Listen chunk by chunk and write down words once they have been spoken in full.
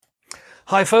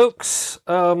Hi, folks.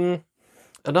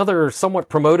 Another somewhat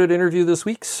promoted interview this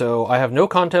week, so I have no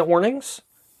content warnings,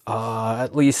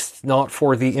 at least not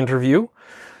for the interview,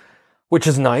 which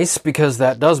is nice because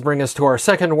that does bring us to our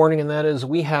second warning, and that is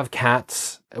we have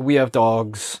cats, we have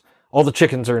dogs, all the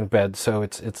chickens are in bed, so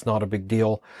it's not a big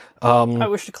deal. I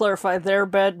wish to clarify their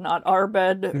bed, not our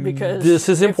bed, because this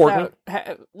is important. If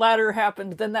that latter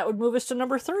happened, then that would move us to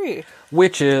number 3.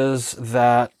 Which is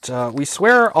that we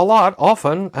swear a lot,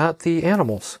 often, at the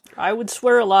animals. I would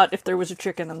swear a lot if there was a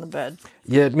chicken in the bed.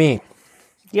 Yeah, me.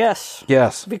 Yes.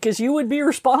 Yes. Because you would be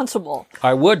responsible.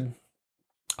 I would.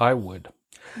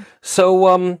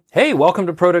 So, hey, welcome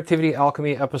to Productivity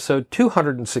Alchemy, episode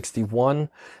 261.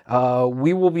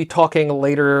 We will be talking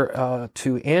later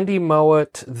to Andy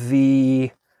Mowat,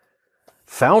 the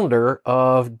founder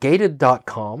of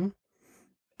Gated.com.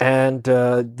 And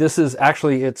this is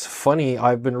actually, it's funny,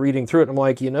 I've been reading through it, and I'm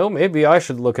like, maybe I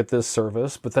should look at this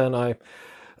service, but then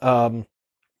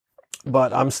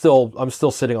but I'm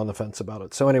still sitting on the fence about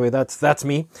it. So anyway, that's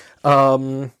me.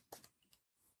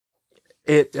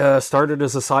 It started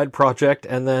as a side project,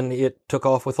 and then it took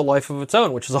off with a life of its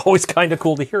own, which is always kind of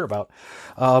cool to hear about.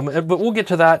 But we'll get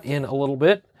to that in a little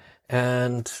bit,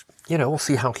 and, we'll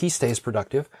see how he stays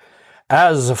productive.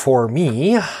 As for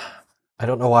me, I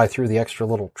don't know why I threw the extra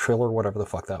little trill or whatever the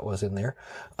fuck that was in there.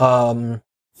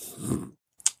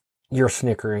 You're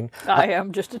snickering. I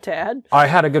am just a tad. I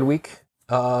had a good week.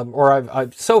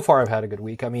 So far I've had a good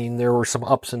week. I mean, there were some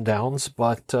ups and downs,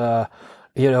 but,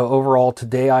 overall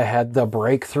today I had the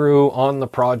breakthrough on the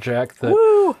project that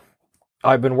Woo!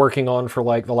 I've been working on for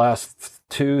like the last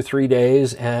 2-3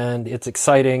 days, and it's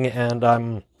exciting, and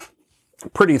I'm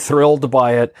pretty thrilled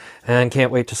by it and can't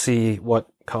wait to see what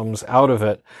comes out of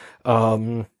it.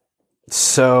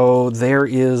 So there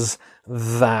is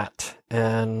that,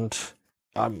 and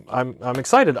I'm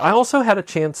excited. I also had a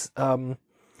chance,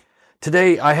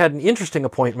 today I had an interesting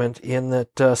appointment in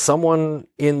that, someone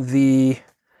in the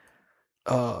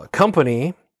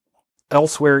company,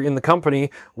 elsewhere in the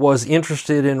company, was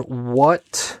interested in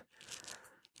what,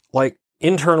 like,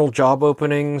 internal job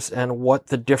openings and what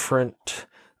the different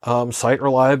site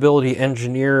reliability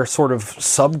engineer sort of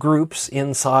subgroups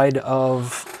inside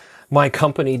of my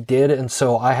company did. And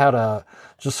so I had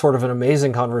just sort of an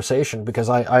amazing conversation, because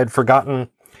I had forgotten,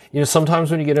 sometimes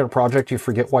when you get in a project, you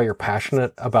forget why you're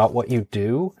passionate about what you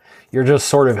do. You're just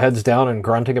sort of heads down and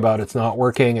grunting about it's not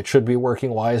working, it should be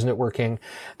working, why isn't it working?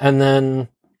 And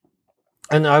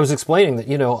I was explaining that,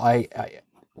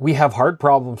 we have hard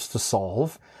problems to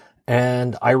solve,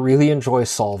 and I really enjoy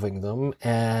solving them,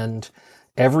 and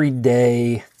every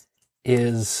day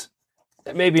is,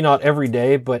 maybe not every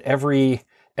day, but every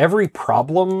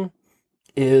problem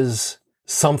is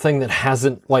something that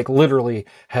hasn't, like, literally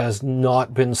has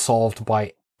not been solved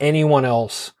by anyone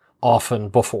else often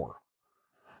before.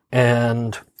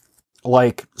 And,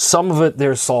 like, some of it,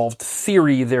 there's solved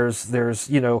theory, there's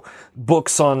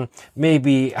books on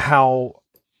maybe how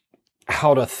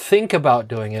to think about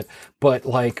doing it, but,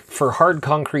 like, for hard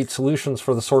concrete solutions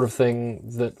for the sort of thing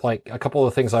that, like, a couple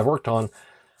of the things I've worked on,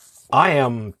 I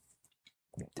am,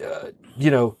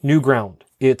 new ground.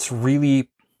 It's really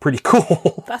pretty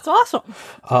cool. That's awesome.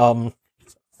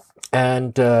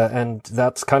 And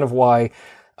that's kind of why,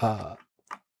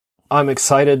 I'm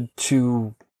excited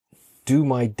to do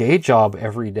my day job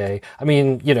every day. I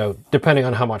mean, depending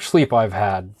on how much sleep I've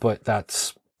had, but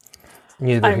that's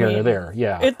neither here nor there.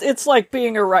 Yeah. It's like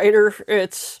being a writer.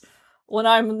 It's when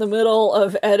I'm in the middle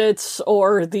of edits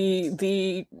or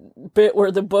the bit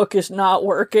where the book is not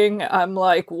working, I'm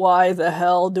like, why the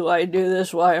hell do I do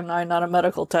this? Why am I not a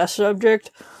medical test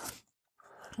subject?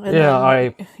 And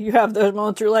yeah, you have those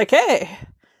moments where you're like, hey,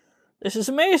 this is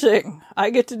amazing.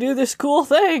 I get to do this cool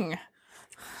thing.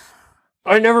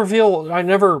 I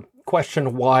never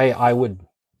question why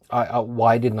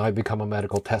why didn't I become a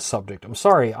medical test subject? I'm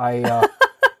sorry.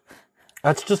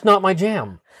 That's just not my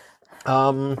jam.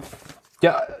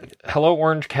 Yeah. Hello,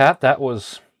 Orange Cat. That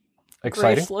was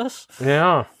exciting. Graceless.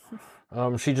 Yeah.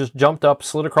 She just jumped up,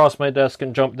 slid across my desk,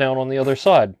 and jumped down on the other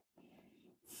side.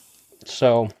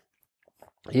 So,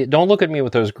 don't look at me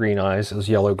with those green eyes, those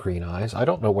yellow green eyes. I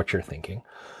don't know what you're thinking.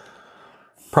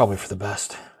 Probably for the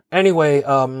best. Anyway,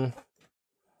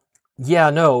 yeah,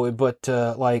 no, but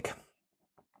it's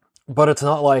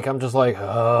not like I'm just like,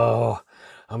 oh,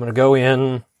 I'm going to go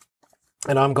in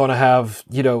and I'm going to have,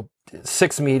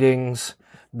 6 meetings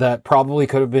that probably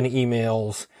could have been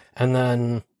emails, and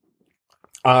then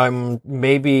I'm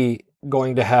maybe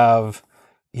going to have,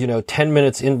 10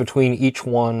 minutes in between each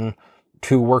one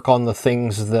to work on the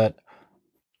things that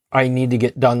I need to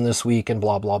get done this week and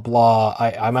blah, blah, blah.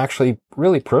 I'm actually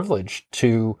really privileged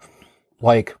to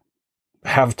like,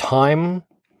 have time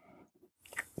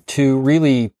to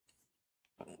really,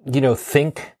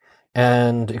 think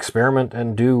and experiment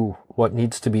and do what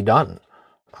needs to be done.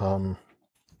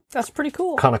 That's pretty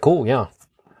cool. Kind of cool, yeah.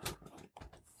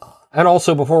 And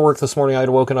also, before work this morning, I had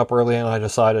woken up early and I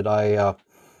decided I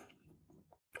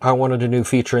wanted a new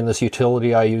feature in this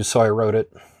utility I use, so I wrote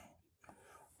it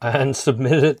and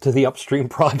submitted it to the upstream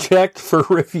project for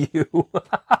review.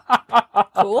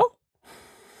 Cool.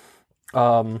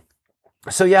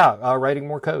 So yeah, writing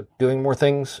more code, doing more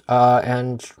things,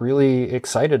 and really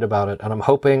excited about it. And I'm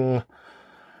hoping,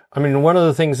 one of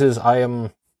the things is I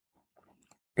am,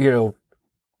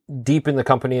 deep in the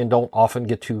company and don't often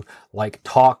get to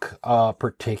talk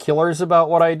particulars about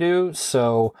what I do.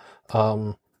 So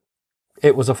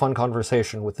it was a fun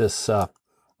conversation with this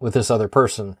other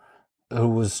person who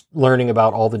was learning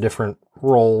about all the different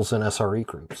roles in SRE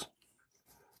groups.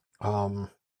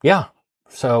 Yeah.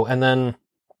 So, and then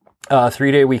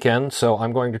 3-day weekend. So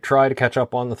I'm going to try to catch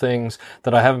up on the things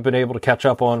that I haven't been able to catch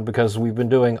up on because we've been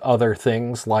doing other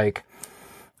things like,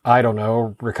 I don't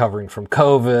know, recovering from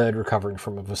COVID, recovering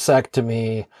from a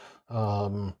vasectomy,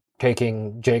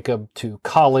 taking Jacob to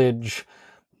college.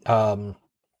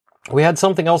 We had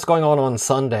something else going on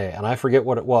Sunday, and I forget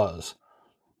what it was.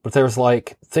 But there's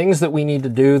things that we need to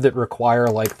do that require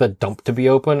the dump to be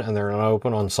open, and they're not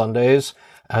open on Sundays.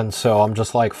 And so I'm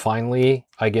just finally,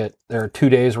 there are 2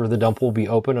 days where the dump will be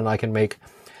open, and I can make,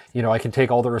 I can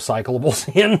take all the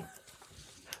recyclables in. A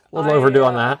little overdue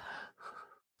on that.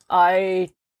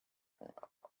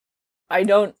 I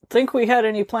don't think we had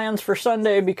any plans for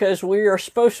Sunday because we were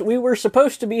supposed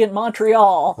to be in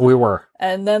Montreal. We were.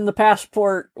 And then the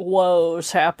passport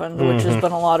woes happened, which has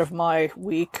been a lot of my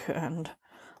week and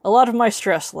a lot of my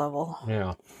stress level.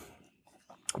 Yeah.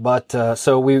 But,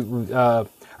 so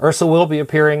Ursa will be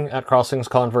appearing at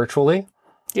CrossingsCon virtually.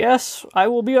 Yes, I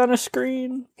will be on a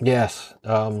screen. Yes.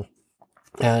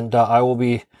 And I will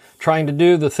be trying to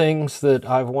do the things that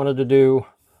I've wanted to do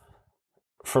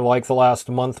for the last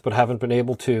month, but haven't been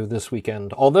able to this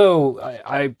weekend. Although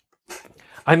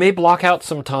I may block out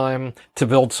some time to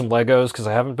build some Legos because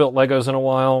I haven't built Legos in a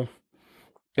while.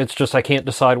 It's just I can't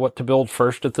decide what to build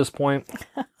first at this point.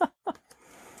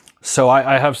 So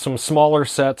I have some smaller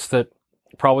sets that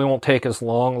probably won't take as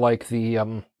long, like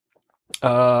the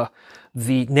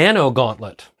Nano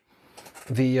Gauntlet,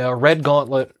 the red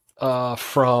gauntlet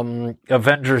from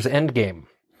Avengers Endgame.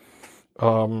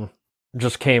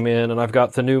 Just came in, and I've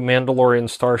got the new Mandalorian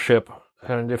starship,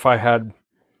 and if I had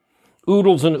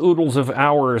oodles and oodles of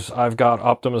hours, I've got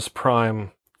Optimus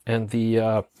Prime and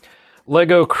the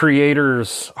Lego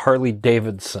Creators Harley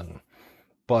Davidson.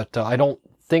 But I don't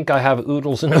think I have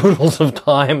oodles and oodles of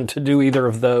time to do either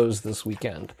of those this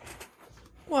weekend.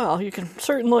 Well, you can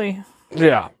certainly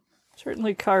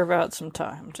carve out some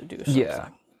time to do something. Yeah,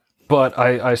 but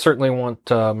I certainly want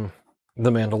the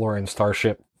Mandalorian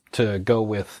starship to go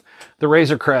with the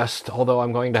Razor Crest, although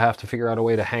I'm going to have to figure out a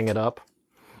way to hang it up.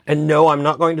 And no, I'm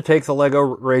not going to take the Lego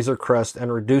Razor Crest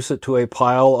and reduce it to a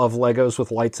pile of Legos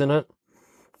with lights in it.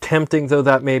 Tempting though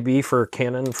that may be for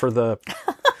canon for the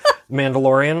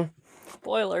Mandalorian.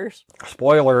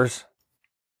 Spoilers.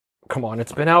 Come on,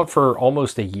 it's been out for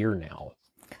almost a year now.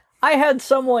 I had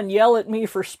someone yell at me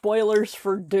for spoilers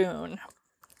for Dune.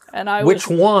 And Which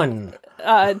one?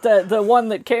 The one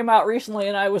that came out recently,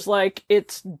 and I was like,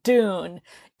 it's Dune.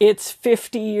 It's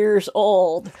 50 years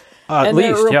old. And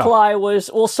their reply was,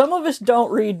 well, some of us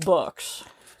don't read books.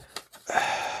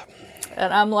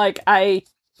 And I'm like, I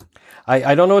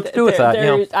don't know what to do with that.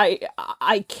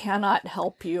 I cannot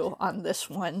help you on this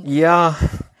one. Yeah.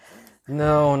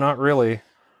 No, not really.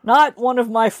 Not one of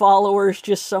my followers,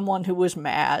 just someone who was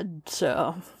mad,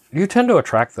 so. You tend to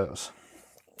attract those.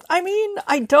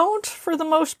 I don't for the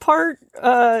most part,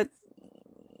 but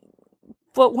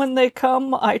when they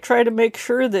come, I try to make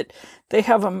sure that they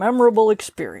have a memorable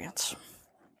experience.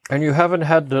 And you haven't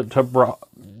had to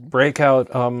break out,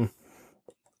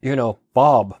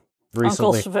 Bob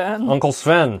recently. Uncle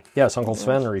Sven. Yes, Uncle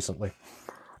Sven recently.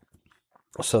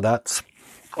 So that's...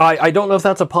 I don't know if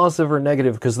that's a positive or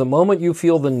negative, because the moment you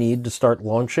feel the need to start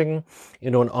launching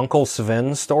into an Uncle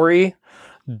Sven story,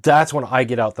 that's when I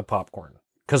get out the popcorn.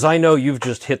 Because I know you've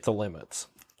just hit the limits.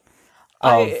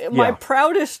 My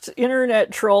proudest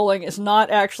internet trolling is not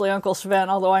actually Uncle Sven,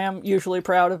 although I am usually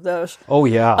proud of those. Oh,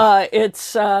 yeah.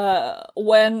 It's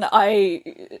when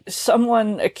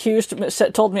someone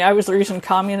told me I was the reason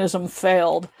communism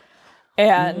failed.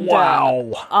 And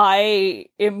wow. I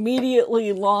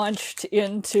immediately launched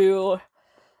into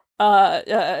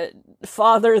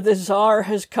Father the Tsar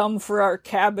has come for our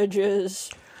cabbages.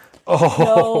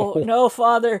 Oh, No,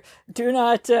 Father, do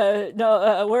not.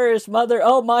 No, where is Mother?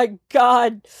 Oh my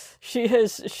God, she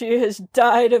has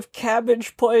died of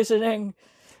cabbage poisoning.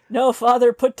 No,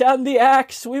 Father, put down the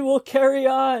axe. We will carry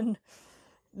on.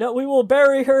 No, we will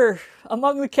bury her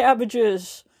among the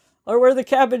cabbages, or where the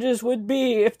cabbages would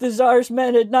be if the Tsar's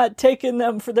men had not taken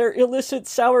them for their illicit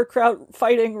sauerkraut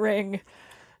fighting ring.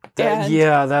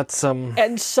 yeah, that's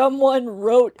And someone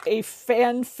wrote a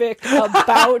fanfic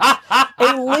about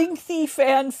a lengthy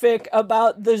fanfic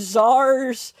about the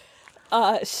Tsar's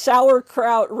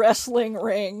sauerkraut wrestling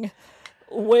ring,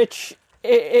 which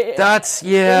that's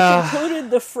which yeah. included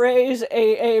the phrase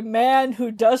a man who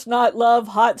does not love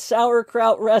hot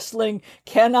sauerkraut wrestling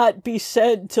cannot be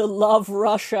said to love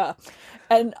Russia.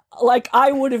 And like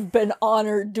I would have been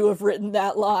honored to have written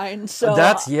that line. So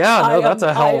That's that's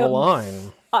a hell of a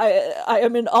line. I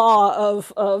am in awe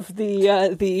of the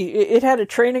it had a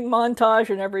training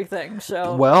montage and everything.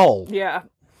 So Well, yeah.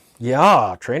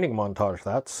 yeah, training montage.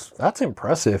 That's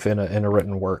impressive in a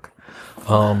written work.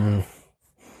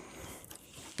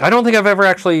 I don't think I've ever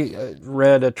actually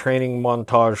read a training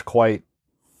montage quite,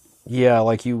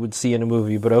 like you would see in a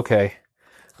movie. But okay,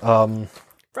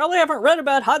 Probably haven't read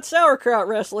about hot sauerkraut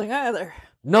wrestling either.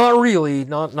 not really.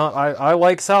 Not. I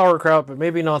like sauerkraut, but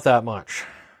maybe not that much.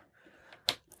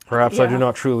 Perhaps I do Yeah.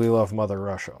 not truly love Mother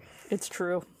Russia. It's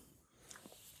true.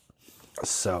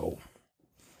 So,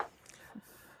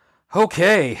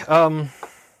 okay. Do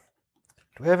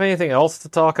we have anything else to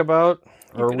talk about?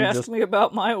 You could ask me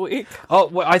about my week. Oh,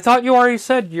 well, I thought you already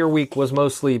said your week was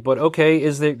mostly, but okay.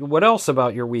 What else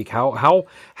about your week? How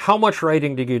much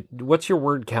writing did you? What's your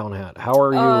word count at? How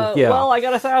are you? Well, I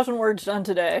got 1,000 words done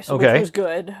today, so Okay. which was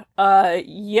good.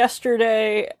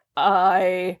 Yesterday,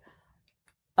 I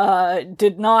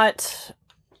did not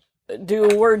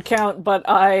do a word count, but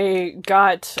I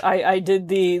did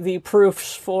the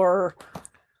proofs for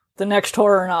the next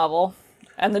horror novel.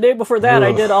 And the day before that,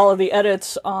 I did all of the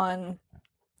edits on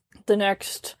the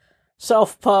next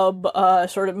self-pub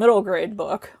sort of middle grade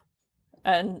book.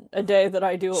 And a day that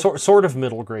I do sort of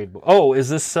middle grade book. Oh, is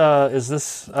this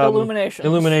Illuminations.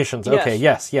 Illuminations. Okay,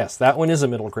 yes, that one is a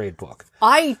middle grade book.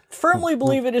 I firmly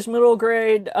believe it is middle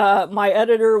grade. My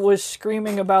editor was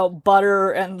screaming about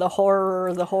butter and the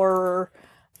horror,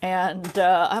 and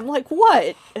I'm like,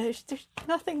 what? There's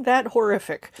nothing that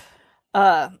horrific.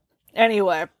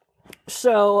 Anyway,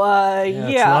 so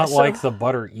It's not like the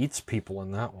butter eats people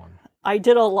in that one. I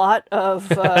did a lot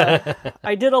of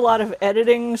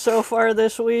editing so far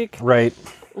this week, Right.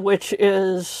 which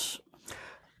is,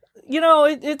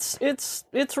 it's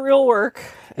real work.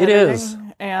 It is.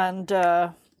 And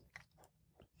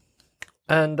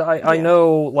I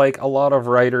know, like, a lot of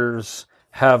writers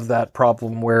have that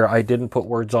problem where I didn't put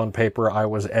words on paper, I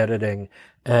was editing,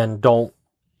 and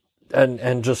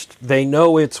just, they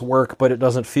know it's work, but it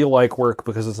doesn't feel like work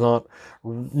because it's not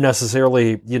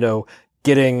necessarily,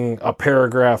 getting a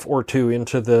paragraph or two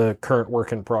into the current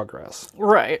work in progress.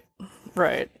 Right.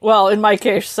 Well, in my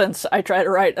case, since I try to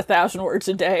write 1,000 words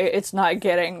a day, it's not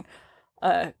getting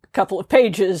a couple of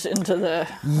pages into the...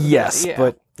 Yes, yeah.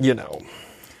 but,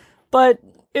 But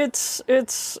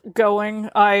it's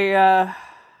going. I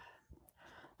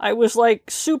was like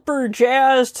super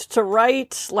jazzed to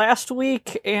write last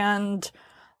week, and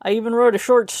I even wrote a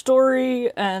short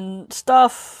story and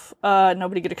stuff.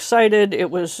 Nobody get excited.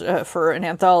 It was for an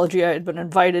anthology I had been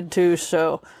invited to,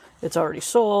 so it's already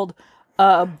sold.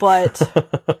 But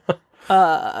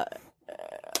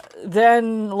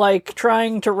then, like,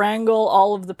 trying to wrangle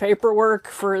all of the paperwork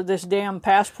for this damn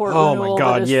passport renewal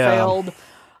that has failed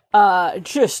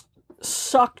just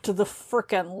sucked the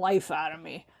frickin' life out of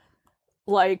me.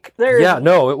 Like, there's... Yeah,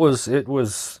 no, it was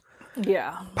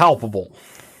palpable.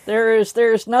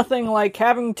 There's nothing like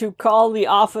having to call the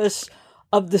office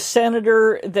of the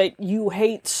senator that you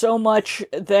hate so much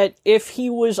that if he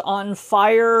was on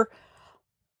fire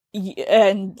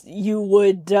and you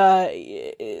would I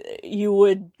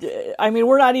mean,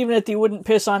 we're not even at the wouldn't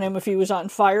piss on him if he was on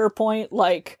fire point.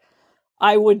 Like,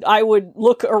 I would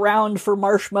look around for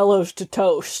marshmallows to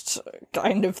toast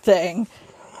kind of thing.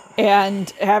 And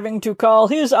having to call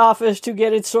his office to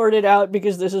get it sorted out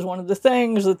because this is one of the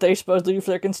things that they supposedly do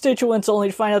for their constituents, only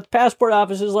to find out the passport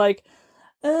office is like,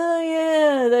 oh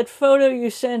yeah, that photo you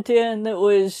sent in that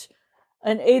was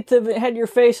had your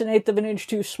face 1/8 of an inch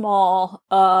too small.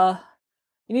 You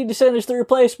need to send us the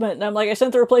replacement. And I'm like, I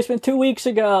sent the replacement 2 weeks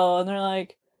ago. And they're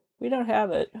like, we don't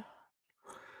have it.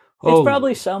 It's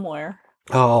probably somewhere.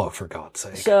 Oh, for God's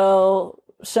sake. So...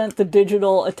 sent the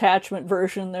digital attachment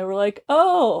version. They were like,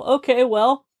 "Oh, okay,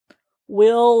 well,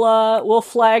 we'll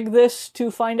flag this to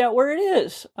find out where it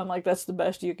is." I'm like, "That's the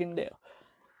best you can do."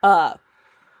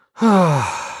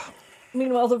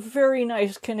 Meanwhile, the very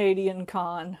nice Canadian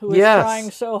con, who is Yes.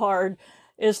 trying so hard,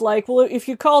 is like, well, if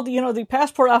you call the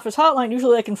passport office hotline,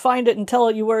 usually I can find it and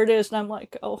tell you where it is. And I'm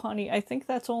like, oh, honey, I think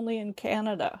that's only in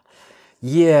Canada.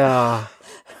 Yeah.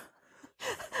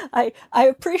 I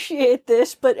appreciate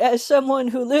this, but as someone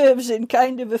who lives in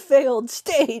kind of a failed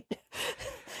state,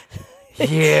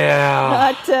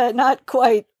 Yeah. not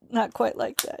quite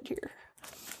like that here.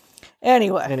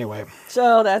 Anyway,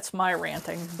 so that's my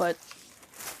ranting, but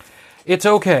it's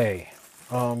okay.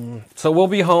 So we'll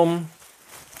be home.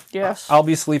 yes, I'll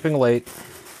be sleeping late,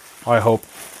 I hope.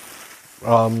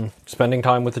 Spending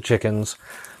time with the chickens.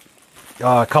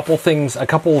 A couple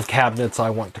of cabinets I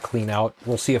want to clean out.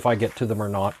 We'll see if I get to them or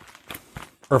not.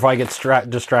 Or if I get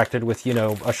distracted with,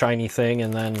 a shiny thing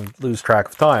and then lose track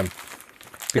of time.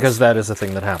 Because that is a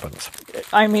thing that happens.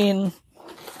 I mean,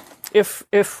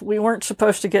 if we weren't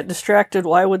supposed to get distracted,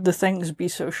 why would the things be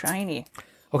so shiny?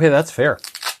 Okay, that's fair.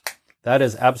 That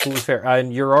is absolutely fair.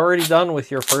 And you're already done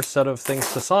with your first set of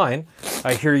things to sign.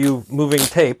 I hear you moving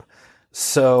tape.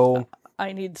 So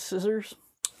I need scissors.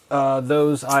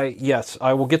 Yes,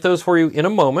 I will get those for you in a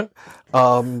moment.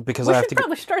 Because we I have should to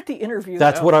probably start the interview.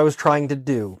 That's though. what I was trying to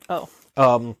do.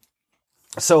 Oh.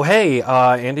 So hey,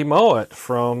 Andy Mowat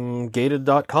from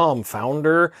Gated.com,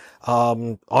 founder,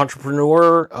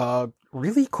 entrepreneur,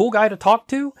 really cool guy to talk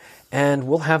to, and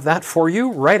we'll have that for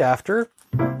you right after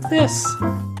this.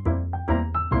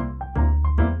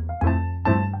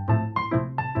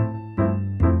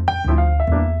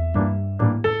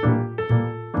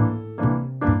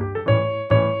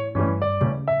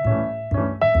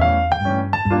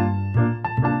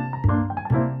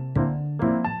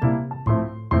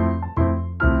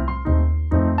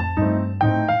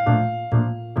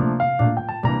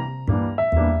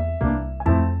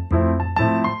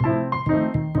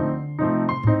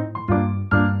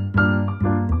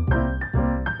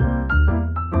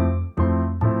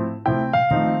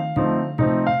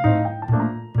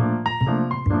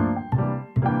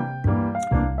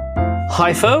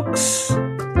 Hi, folks.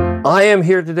 I am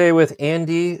here today with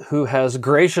Andy, who has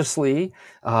graciously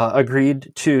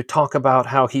agreed to talk about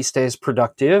how he stays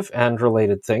productive and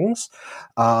related things.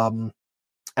 And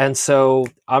so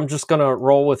I'm just going to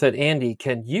roll with it. Andy,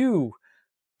 can you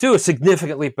do a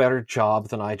significantly better job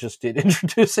than I just did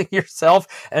introducing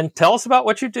yourself and tell us about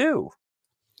what you do?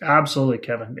 Absolutely,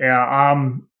 Kevin. Yeah.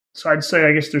 So I'd say,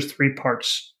 I guess there's three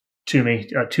parts to me,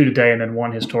 two today and then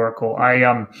one historical.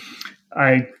 I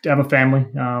have a family,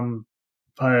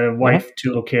 a wife, two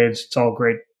little kids. It's all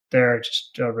great there.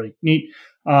 Just really neat.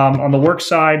 On the work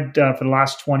side, for the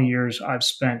last 20 years, I've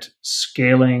spent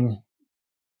scaling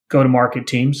go-to-market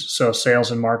teams, so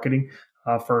sales and marketing,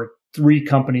 for three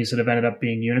companies that have ended up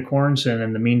being unicorns. And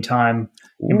in the meantime,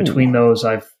 in between those,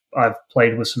 I've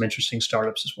played with some interesting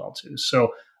startups as well too.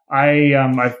 So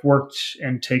I've worked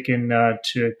and taken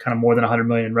to kind of more than 100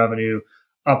 million in revenue,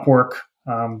 Upwork,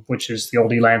 which is the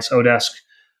old Elance Odesk,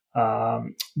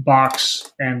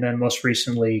 Box, and then most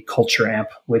recently Culture Amp,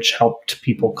 which helped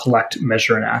people collect,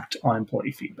 measure, and act on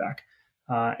employee feedback.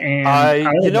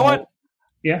 You know what?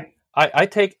 Yeah.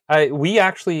 We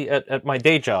actually, at my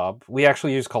day job, we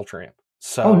actually use Culture Amp.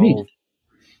 So, neat.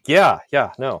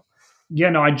 No. Yeah,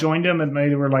 no, I joined them and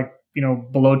they were like,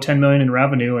 below 10 million in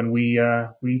revenue. And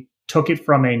we took it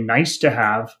from a nice to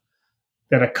have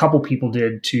that a couple people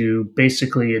did to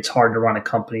basically it's hard to run a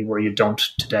company where you don't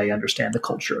today understand the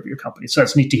culture of your company. So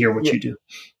it's neat to hear what you do.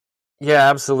 Yeah,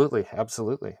 absolutely.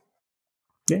 Absolutely.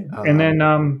 Yeah. And then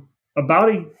about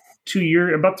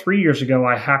 3 years ago,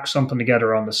 I hacked something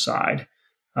together on the side.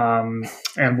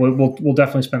 And we'll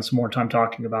definitely spend some more time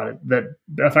talking about it, that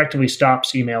effectively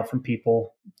stops email from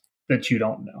people that you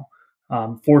don't know,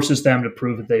 forces them to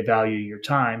prove that they value your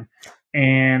time.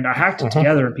 And I hacked it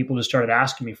together and people just started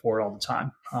asking me for it all the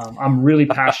time. I'm really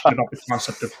passionate about the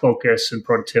concept of focus and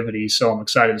productivity, so I'm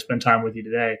excited to spend time with you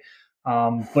today.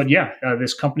 But yeah,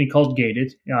 this company called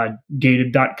Gated,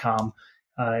 Gated.com,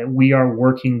 we are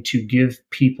working to give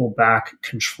people back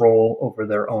control over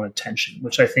their own attention,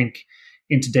 which I think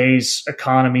in today's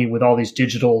economy with all these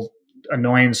digital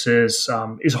annoyances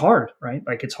is hard, right?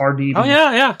 Like it's hard to even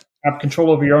have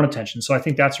control over your own attention. So I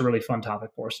think that's a really fun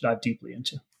topic for us to dive deeply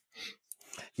into.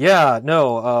 Yeah,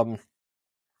 no,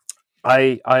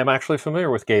 I am actually familiar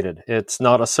with Gated. It's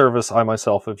not a service I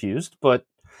myself have used, but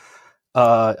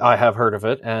I have heard of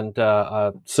it, and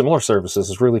similar services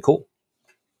is really cool.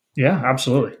 Yeah,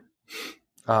 absolutely.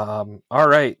 All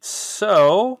right,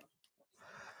 so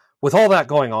with all that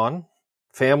going on,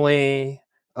 family,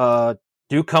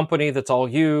 new company that's all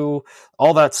you,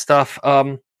 all that stuff,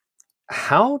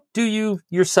 how do you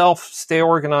yourself stay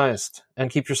organized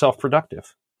and keep yourself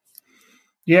productive?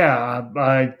 Yeah,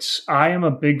 I am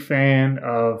a big fan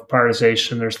of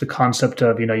prioritization. There's the concept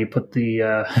of, you put the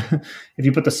if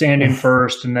you put the sand in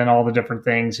first and then all the different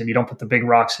things, and you don't put the big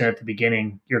rocks in at the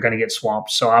beginning, you're going to get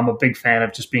swamped. So I'm a big fan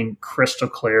of just being crystal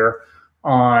clear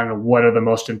on what are the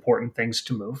most important things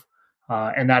to move,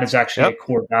 and that is actually a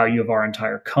core value of our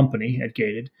entire company at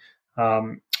Gated.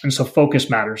 And so focus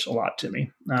matters a lot to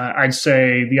me. I'd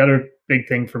say the other big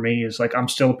thing for me is like I'm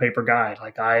still a paper guy.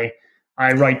 Like I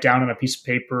write down on a piece of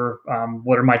paper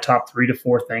what are my top 3 to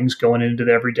 4 things going into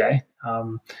the every day.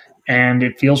 And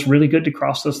it feels really good to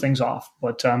cross those things off.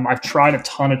 But I've tried a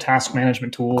ton of task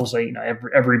management tools.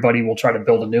 Everybody will try to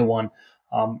build a new one.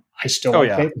 I still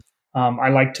like paper.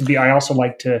 I also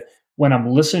like to, when I'm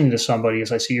listening to somebody,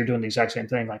 as I see you're doing the exact same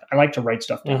thing, like I like to write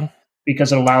stuff down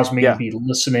because it allows me to be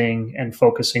listening and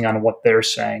focusing on what they're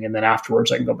saying. And then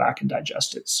afterwards I can go back and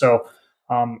digest it. So,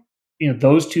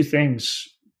 those 2 things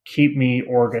keep me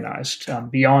organized.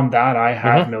 Beyond that, I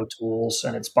have no tools,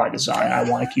 and it's by design. I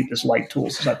want to keep as light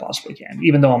tools as I possibly can,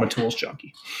 even though I'm a tools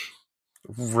junkie.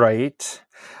 Right.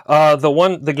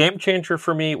 The game changer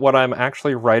for me, what I'm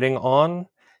actually writing on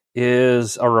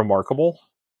is a Remarkable.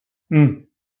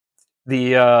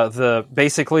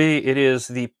 Basically it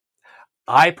is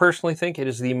I personally think it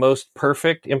is the most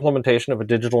perfect implementation of a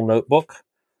digital notebook.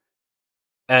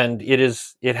 And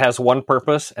it has one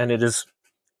purpose, and it is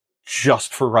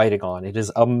just for writing on. It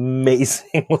is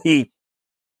amazingly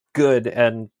good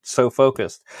and so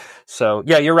focused. So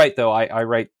yeah, you're right though. I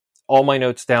write all my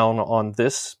notes down on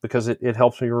this because it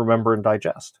helps me remember and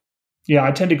digest. Yeah,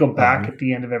 I tend to go back at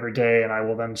the end of every day, and I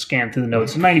will then scan through the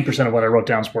notes. 90% of what I wrote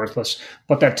down is worthless,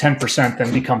 but that 10%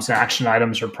 then becomes action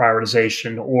items or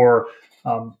prioritization, or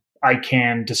I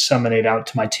can disseminate out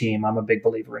to my team. I'm a big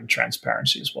believer in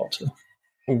transparency as well too.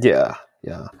 Yeah.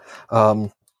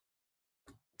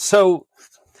 So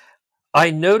I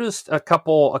noticed a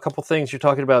couple things. You're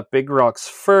talking about big rocks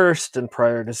first and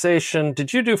prioritization.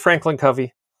 Did you do Franklin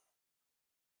Covey?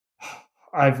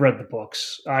 I've read the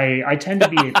books. I tend to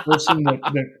be a person that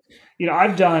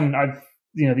I've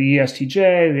the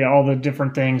ESTJ, all the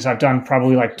different things. I've done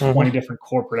probably like 20 different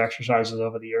corporate exercises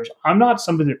over the years. I'm not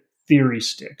somebody that theory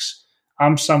sticks.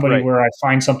 I'm somebody where I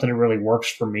find something that really works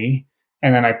for me,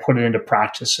 and then I put it into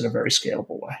practice in a very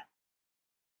scalable way.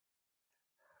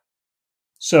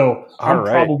 So I'm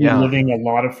probably living a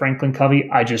lot of Franklin Covey.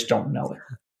 I just don't know it.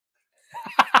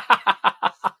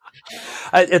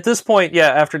 At this point,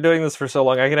 after doing this for so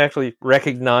long, I can actually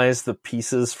recognize the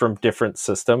pieces from different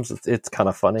systems. It's kind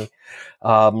of funny.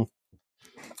 I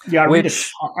read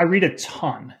a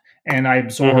ton, and I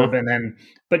absorb, and then,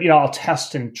 but I'll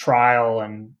test and trial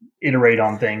and iterate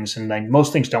on things, and then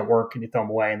most things don't work, and you throw them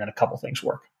away, and then a couple things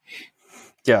work.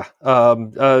 Yeah,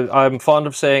 I'm fond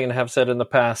of saying, and have said in the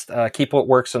past, keep what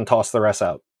works and toss the rest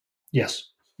out. Yes.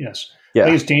 Yeah. I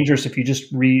think it's dangerous if you just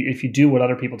if you do what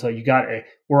other people tell you.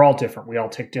 We're all different. We all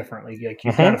tick differently. Like,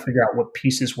 you've got to figure out what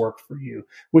pieces work for you,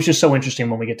 which is so interesting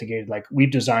when we get to Gated. Like,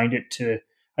 we've designed it to,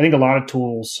 I think a lot of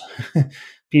tools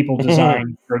people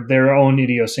design for their own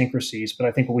idiosyncrasies, but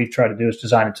I think what we've tried to do is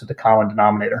design it to the common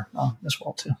denominator as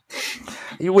well too.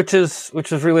 Which is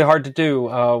really hard to do.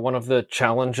 One of the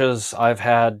challenges I've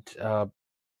had,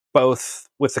 both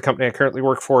with the company I currently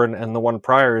work for and the one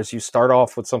prior, is you start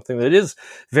off with something that is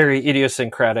very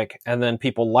idiosyncratic, and then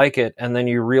people like it, and then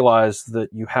you realize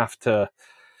that you have to,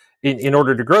 in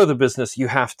order to grow the business, you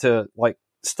have to like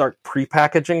start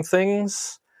pre-packaging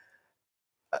things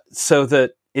so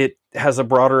that it has a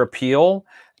broader appeal,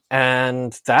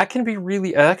 and that can be a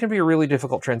really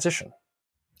difficult transition.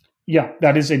 Yeah,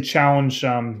 that is a challenge.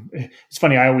 It's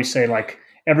funny. I always say, like,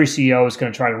 every CEO is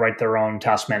going to try to write their own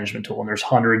task management tool, and there's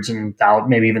hundreds and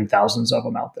maybe even thousands of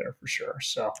them out there for sure.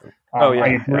 So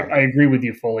I agree with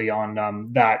you fully on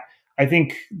that. I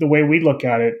think the way we look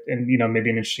at it, and maybe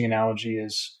an interesting analogy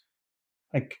is,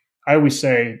 like, I always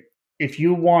say, if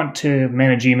you want to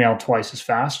manage email twice as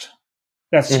fast,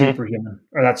 that's superhuman,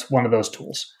 or that's one of those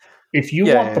tools. If you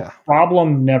want the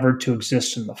problem never to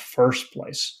exist in the first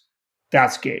place,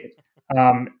 that's Gated.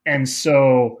 And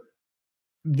so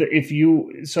if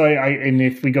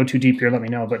we go too deep here, let me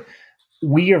know. But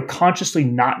we are consciously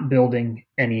not building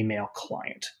an email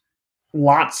client.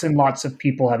 Lots and lots of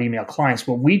people have email clients.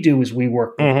 What we do is we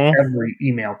work with every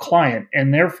email client,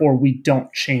 and therefore we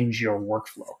don't change your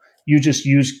workflow. You just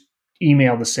use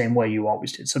email the same way you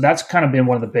always did. So that's kind of been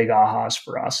one of the big ahas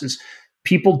for us, is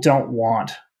people don't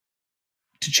want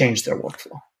to change their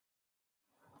workflow.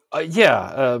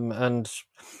 And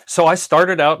so I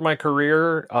started out my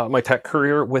career, my tech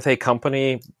career, with a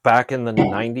company back in the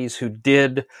 90s who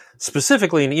did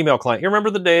specifically an email client. You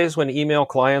remember the days when email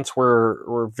clients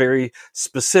were very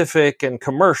specific and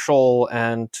commercial,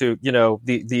 and to,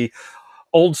 the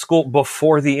old school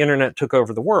before the internet took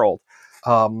over the world.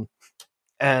 And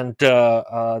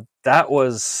that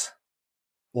was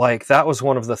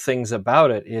one of the things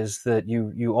about it, is that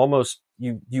you almost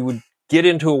would get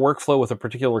into a workflow with a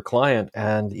particular client,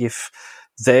 and if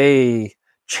they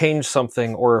changed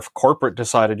something, or if corporate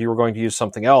decided you were going to use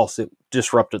something else, it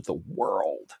disrupted the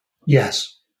world.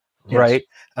 Yes. Right.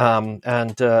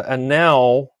 And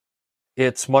now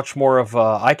it's much more of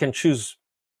I can choose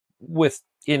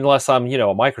unless I'm, a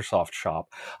Microsoft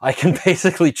shop, I can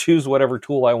basically choose whatever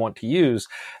tool I want to use,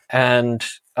 and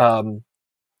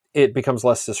it becomes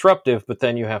less disruptive. But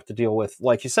then you have to deal with,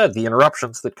 like you said, the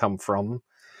interruptions that come from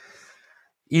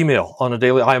email on a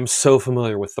daily. I am so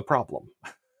familiar with the problem.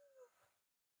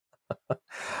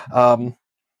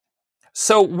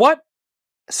 So what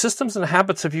systems and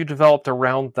habits have you developed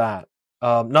around that?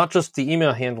 Not just the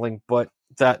email handling, but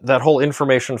that whole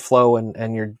information flow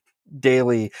and your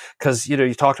daily, because,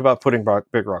 you talked about putting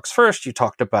big rocks first. You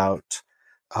talked about,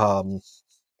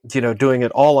 doing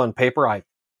it all on paper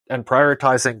and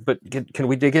prioritizing, but can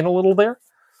we dig in a little there?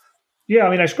 Yeah. I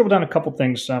mean, I scribbled down a couple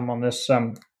things on this.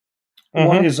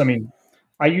 One is,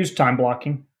 I use time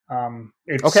blocking.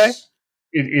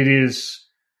 It is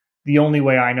the only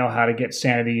way I know how to get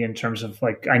sanity in terms of,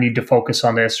 like, I need to focus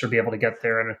on this or be able to get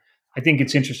there. And I think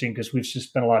it's interesting because we've just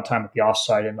spent a lot of time at the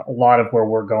offsite, and a lot of where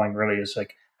we're going really is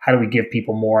like, how do we give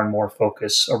people more and more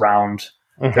focus around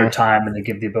their time, and they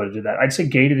give the ability to do that. I'd say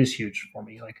gated is huge for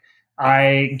me. Like,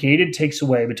 gated takes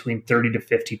away between 30 to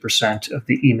 50% of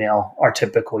the email our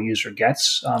typical user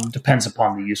gets. Depends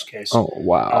upon the use case. Oh,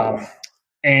 wow.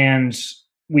 And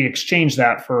we exchange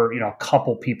that for, a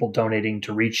couple people donating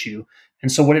to reach you.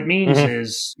 And so what it means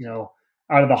is,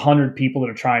 out of the 100 people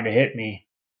that are trying to hit me,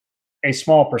 a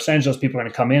small percentage of those people are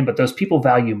going to come in, but those people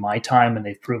value my time, and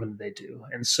they've proven that they do.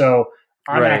 And so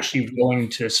I'm actually willing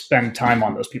to spend time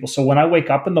on those people. So when I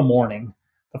wake up in the morning,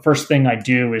 the first thing I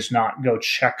do is not go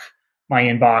check my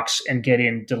inbox and get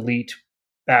in delete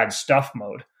bad stuff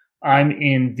mode. I'm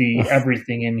in the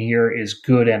everything in here is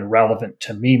good and relevant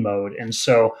to me mode. And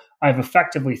so I've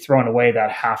effectively thrown away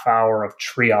that half hour of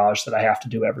triage that I have to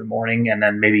do every morning, and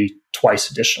then maybe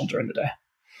twice additional during the day.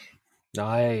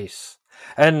 Nice.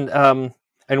 And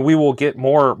we will get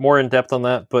more in depth on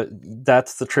that, but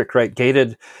that's the trick, right?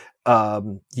 Gated,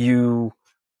 you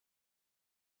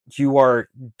are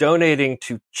donating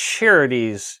to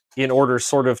charities in order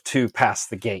sort of to pass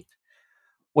the gate,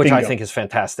 which Bingo. I think is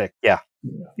fantastic. Yeah.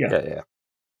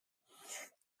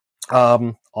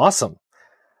 Awesome.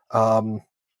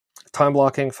 Time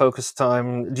blocking, focus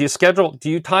time. Do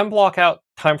you time block out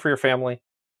time for your family?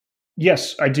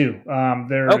 Yes, I do.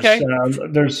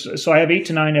 So I have 8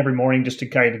 to 9 every morning, just to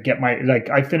kind of get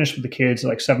I finish with the kids at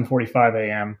like 7:45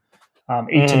 a.m.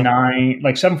 8 to 9,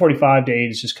 like 7:45 to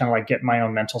 8 is just kind of like getting my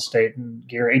own mental state and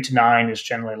gear. 8 to 9 is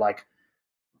generally like,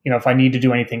 if I need to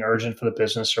do anything urgent for the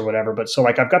business or whatever. But so,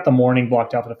 like, I've got the morning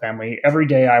blocked out for the family. Every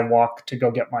day I walk to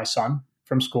go get my son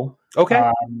from school.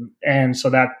 Okay. And so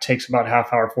that takes about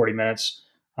half hour, 40 minutes.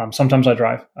 Sometimes I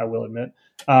drive, I will admit.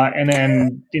 And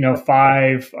then,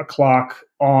 5 o'clock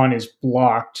on is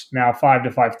blocked. Now 5 to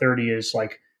 5:30 is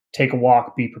like, take a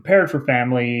walk, be prepared for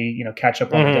family, catch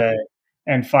up on the day.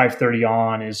 And 5:30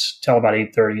 on is till about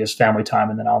 8:30 is family time.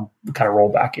 And then I'll kind of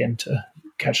roll back into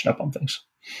catching up on things.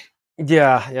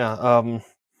 Yeah.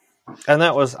 And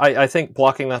that was, I think,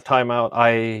 blocking that time out.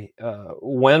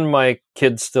 When my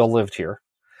kids still lived here,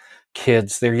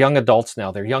 they're young adults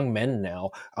now, they're young men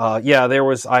now.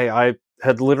 I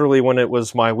had literally, when it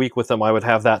was my week with them, I would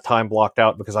have that time blocked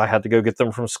out because I had to go get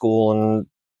them from school, and,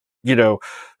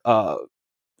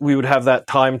 we would have that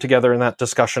time together and that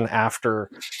discussion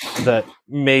after that.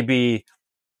 Maybe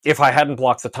if I hadn't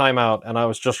blocked the time out and I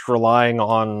was just relying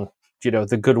on,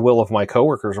 the goodwill of my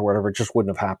coworkers or whatever, it just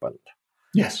wouldn't have happened.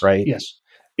 Yes. Right. Yes.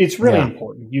 It's really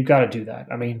important. You've got to do that.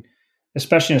 I mean,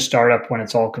 especially in a startup when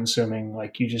it's all consuming,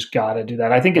 like, you just got to do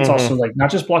that. I think it's also like not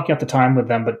just blocking out the time with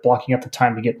them, but blocking out the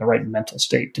time to get in the right mental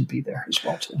state to be there as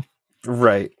well too.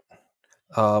 Right.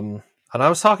 And I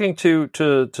was talking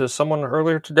to someone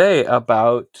earlier today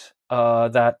about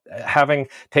that,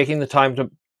 taking the time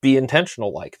to be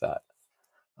intentional like that,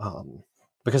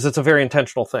 because it's a very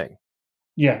intentional thing.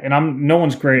 Yeah, and no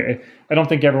one's great. I don't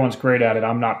think everyone's great at it.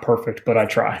 I'm not perfect, but I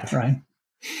try. Right.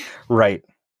 Right.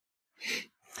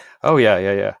 Oh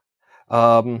yeah.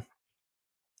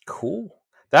 Cool.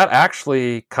 That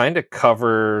actually kind of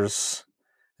covers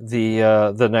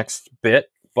the next bit,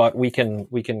 but we can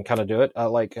kind of do it.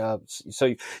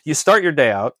 So you start your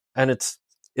day out, and it's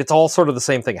all sort of the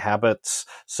same thing: habits,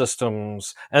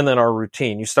 systems, and then our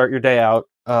routine. You start your day out,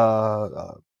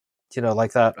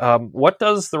 like that. What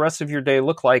does the rest of your day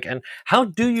look like, and how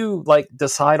do you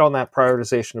decide on that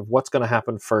prioritization of what's going to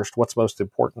happen first, what's most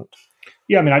important?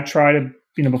 Yeah, I mean, I try to,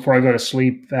 before I go to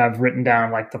sleep, have written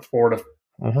down the 4 to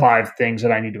 5 things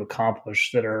that I need to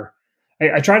accomplish that are.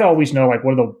 I try to always know what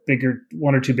are the bigger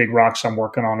 1 or 2 big rocks I'm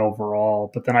working on overall,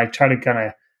 but then I try to kind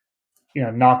of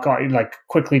knock on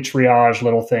quickly triage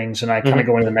little things, and I kind of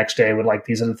go into the next day with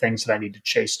these are the things that I need to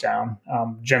chase down.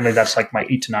 Generally, that's my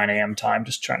 8 to 9 a.m. time,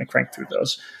 just trying to crank through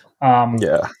those.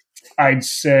 I'd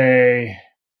say,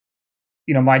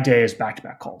 my day is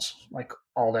back-to-back calls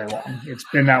all day long. It's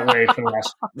been that way for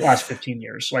the last 15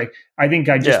 years. I think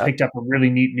I just picked up a really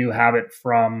neat new habit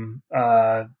from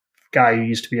guy who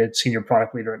used to be a senior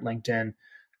product leader at LinkedIn.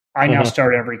 I now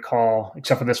start every call,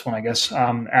 except for this one, I guess,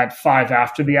 at 5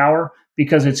 after the hour,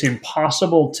 because it's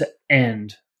impossible to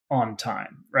end on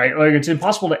time, right? It's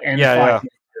impossible to end 5 minutes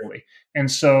early. And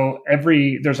so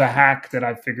there's a hack that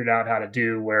I've figured out how to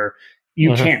do where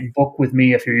you can't book with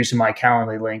me if you're using my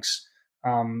Calendly links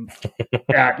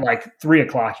at 3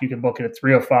 o'clock. You can book it at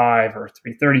 3:05 or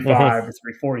 3:35 or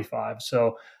 3:45.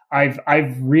 So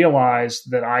I've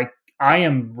realized that I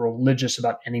am religious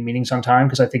about any meetings on time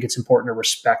because I think it's important to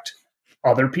respect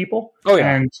other people. Oh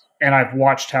yeah. And I've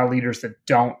watched how leaders that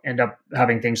don't end up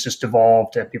having things just devolve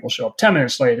to people show up 10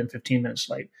 minutes late and 15 minutes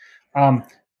late. And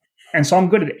so I'm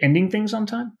good at ending things on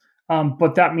time.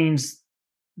 But that means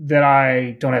that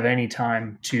I don't have any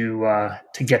time to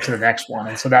get to the next one.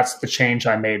 And so that's the change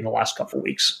I made in the last couple of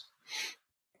weeks.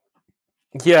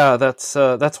 Yeah, that's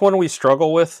one we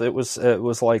struggle with. It was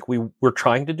we were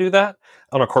trying to do that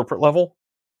on a corporate level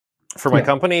for my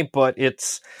company, but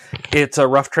it's a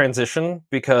rough transition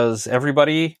because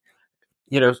everybody,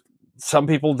 some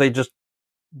people, they just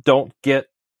don't get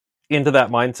into that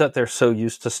mindset. They're so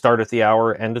used to start at the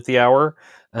hour, end at the hour,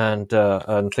 and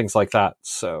things like that.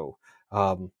 So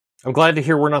I'm glad to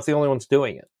hear we're not the only ones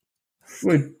doing it.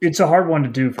 It's a hard one to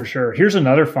do for sure. Here's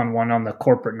another fun one on the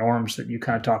corporate norms that you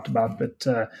kind of talked about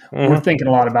that we're thinking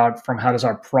a lot about from how does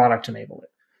our product enable it,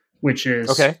 which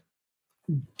is,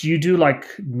 do you do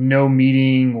no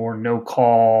meeting or no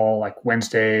call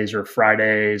Wednesdays or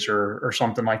Fridays or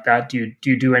something like that? Do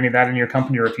you do any of that in your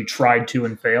company, or if you tried to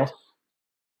and failed?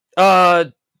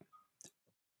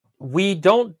 We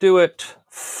don't do it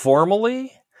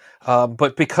formally,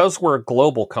 but because we're a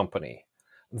global company,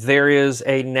 there is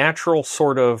a natural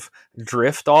sort of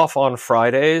drift off on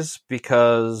Fridays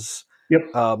because,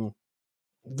 as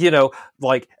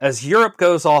Europe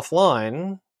goes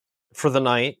offline for the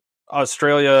night,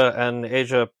 Australia and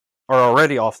Asia are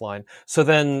already offline. So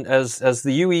then as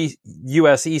the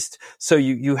US East, so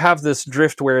you have this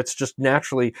drift where it's just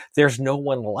naturally, there's no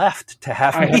one left to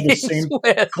have meetings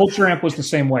with. Culture Amp was the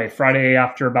same way. Friday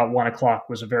after about 1 o'clock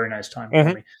was a very nice time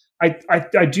for me.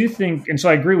 I do think, and so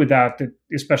I agree with that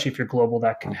especially if you're global,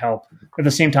 that can help. At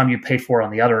the same time, you pay for it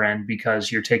on the other end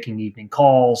because you're taking evening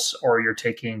calls or you're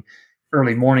taking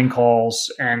early morning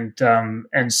calls. And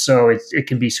so it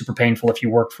can be super painful if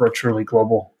you work for a truly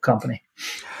global company.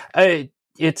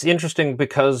 It's interesting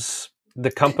because the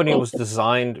company was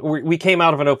designed, we came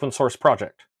out of an open source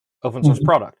product.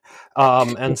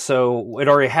 And so it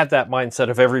already had that mindset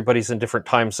of everybody's in different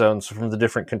time zones from the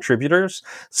different contributors.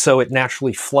 So it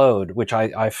naturally flowed, which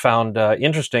I found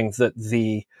interesting, that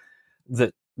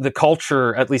the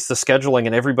culture, at least the scheduling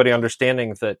and everybody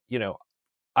understanding that,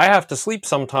 I have to sleep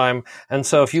sometime. And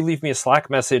so if you leave me a Slack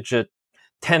message at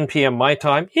 10 p.m. my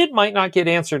time, it might not get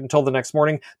answered until the next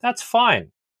morning. That's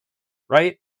fine.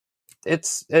 Right?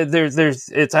 It's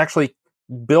actually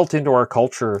built into our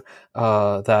culture,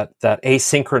 that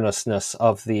asynchronousness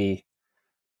of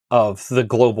the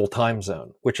global time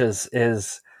zone, which is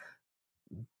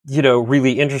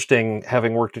really interesting,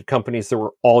 having worked at companies that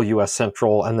were all US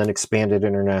central and then expanded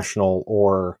international,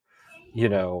 or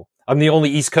I'm the only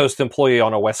East Coast employee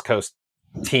on a West Coast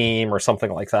team or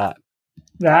something like that.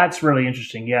 That's really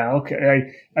interesting. Yeah.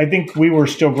 Okay. I think we were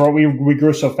still growing. We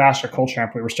grew so fast, our culture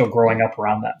amp, we were still growing up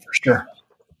around that for sure.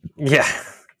 Yeah.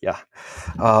 Yeah.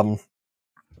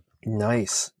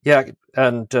 Nice. Yeah.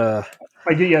 And, the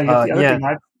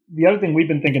other thing we've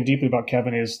been thinking deeply about,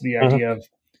 Kevin, is the idea of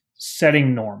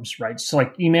setting norms, right? So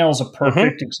email is a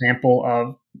perfect example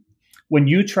of when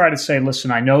you try to say,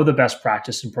 listen, I know the best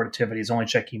practice in productivity is only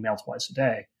check email twice a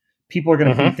day. People are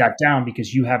going to beat that down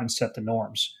because you haven't set the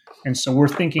norms. And so we're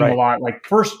thinking a lot,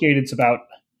 first gate, it's about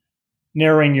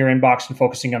narrowing your inbox and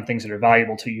focusing on things that are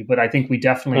valuable to you. But I think we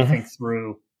definitely think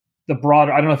through the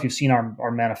broader, I don't know if you've seen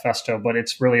our manifesto, but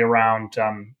it's really around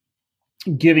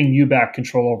giving you back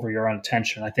control over your own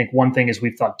attention. I think one thing is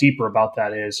we've thought deeper about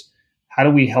that is how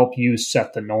do we help you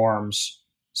set the norms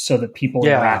so that people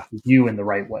interact with you in the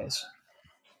right ways?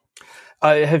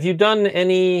 Have you done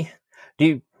any,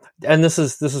 and this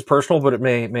is personal, but it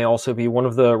may also be one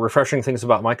of the refreshing things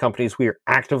about my company is we are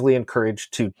actively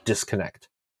encouraged to disconnect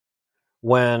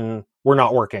when we're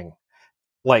not working.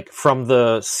 Like from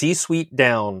the C-suite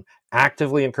down,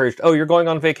 actively encouraged. Oh, you're going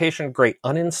on vacation? Great.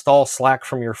 Uninstall Slack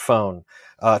from your phone.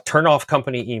 Turn off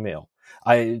company email.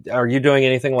 Are you doing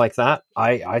anything like that?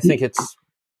 I think it's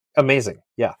amazing.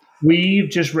 Yeah. We've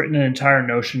just written an entire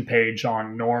Notion page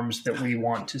on norms that we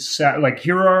want to set. Like,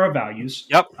 here are our values.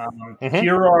 Yep.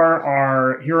 Here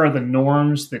are the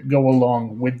norms that go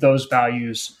along with those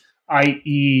values,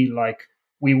 i.e., like,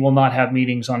 we will not have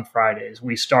meetings on Fridays.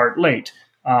 We start late.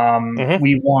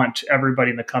 We want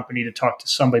everybody in the company to talk to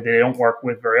somebody they don't work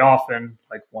with very often,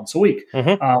 like once a week.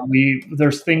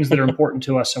 There's things that are important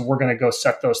to us, and we're going to go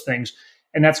set those things.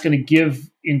 And that's going to give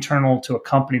internal to a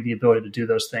company the ability to do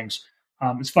those things.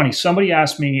 It's funny. Somebody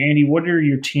asked me, Andy, what are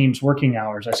your team's working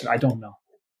hours? I said, I don't know.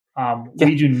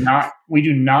 We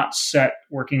do not set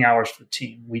working hours for the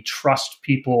team. We trust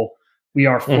people. We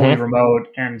are fully remote.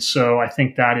 And so I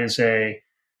think that's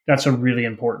a really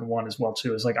important one as well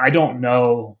too, is like, I don't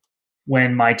know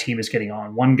when my team is getting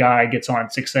on. One guy gets on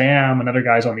at 6 a.m. Another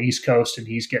guy's on the East Coast and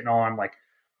he's getting on like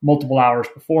multiple hours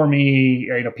before me.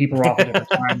 People are off at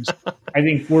different times. I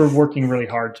think we're working really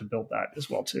hard to build that as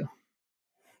well too.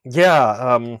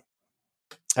 Yeah.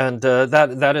 And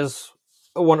that is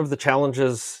one of the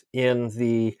challenges in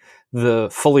the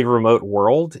fully remote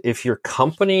world. If your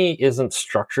company isn't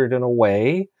structured in a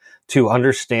way to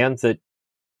understand that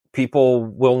people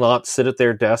will not sit at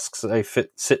their desks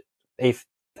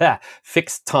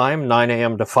fixed time, 9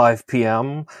 a.m. to 5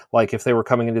 p.m., like if they were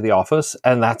coming into the office,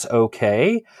 and that's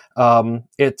okay.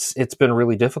 It's been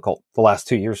really difficult the last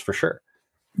 2 years for sure.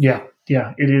 Yeah,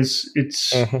 it is.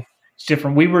 It's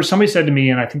different. Somebody said to me,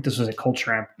 and I think this was a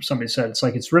Culture Amp, somebody said, it's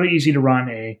like, it's really easy to run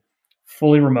a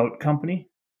fully remote company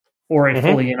or a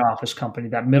fully in-office company.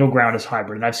 That middle ground is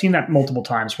hybrid. And I've seen that multiple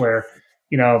times where,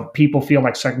 people feel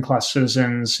like second-class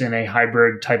citizens in a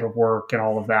hybrid type of work and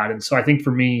all of that. And so I think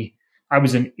for me, I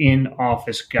was an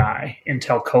in-office guy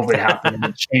until COVID happened, and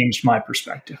it changed my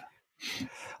perspective.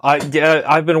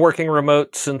 I've been working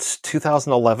remote since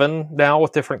 2011 now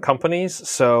with different companies,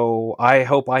 so I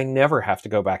hope I never have to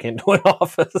go back into an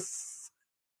office.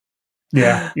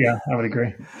 Yeah, I would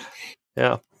agree.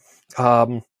 Yeah.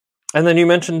 And then you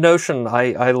mentioned Notion.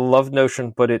 I love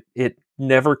Notion, but it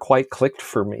never quite clicked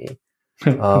for me.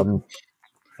 These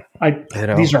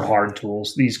are hard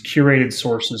tools. These curated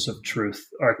sources of truth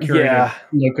are curated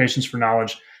locations for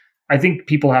knowledge. I think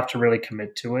people have to really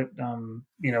commit to it.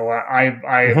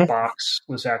 Box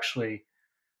was actually,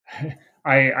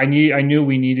 I knew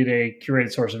we needed a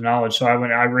curated source of knowledge. So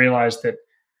I realized that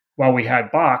while we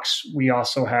had Box, we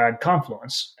also had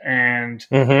Confluence. And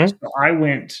so I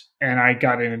went and I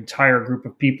got an entire group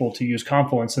of people to use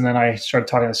Confluence. And then I started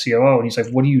talking to the COO, and he's like,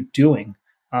 what are you doing?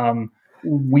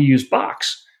 We use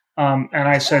Box. And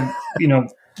I said,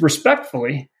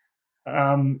 respectfully,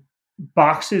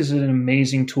 Box is an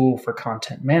amazing tool for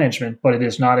content management, but it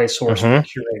is not a source of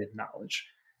curated knowledge.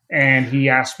 And he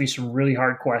asked me some really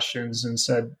hard questions and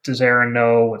said, does Aaron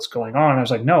know what's going on? I was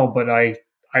like, no, but I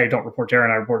don't report to Aaron,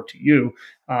 I report to you.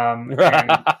 And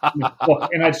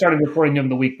I started reporting to him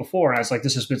the week before, and I was like,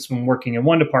 this has been working in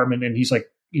one department. And he's like,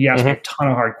 he asked me a ton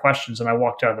of hard questions, and I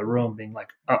walked out of the room being like,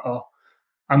 uh-oh,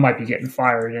 I might be getting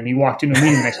fired. And he walked into a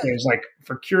meeting the next day. He was like,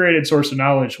 for curated source of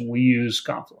knowledge, we use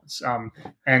Confluence.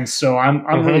 And so I'm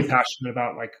really passionate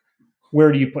about, like,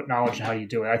 where do you put knowledge and how do you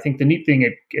do it? I think the neat thing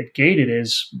at Gated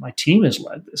is my team has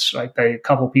led this. Like, a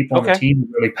couple of people on the team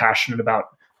are really passionate about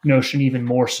Notion, even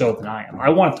more so than I am. I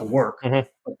want it to work, but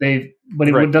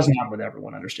it doesn't happen with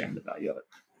everyone understanding the value of it.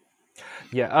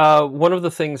 Yeah. One of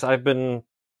the things I've been,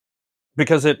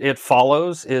 because it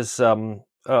follows, is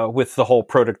with the whole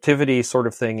productivity sort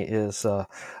of thing, is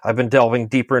I've been delving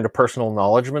deeper into personal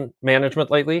knowledge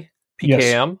management lately,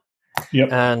 PKM. Yes.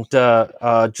 Yep.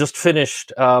 And just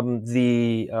finished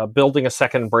the Building a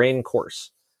Second Brain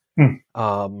course.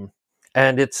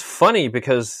 And it's funny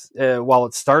because while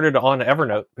it started on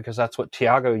Evernote, because that's what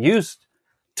Tiago used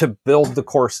to build the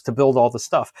course, to build all the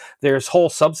stuff, there's whole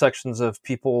subsections of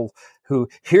people who,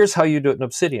 here's how you do it in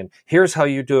Obsidian, here's how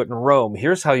you do it in Rome,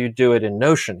 here's how you do it in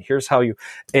Notion,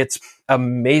 it's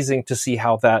amazing to see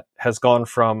how that has gone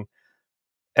from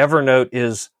Evernote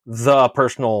is the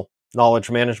personal knowledge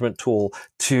management tool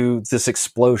to this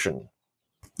explosion.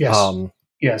 Yes.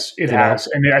 Yes, it has.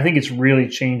 And I think it's really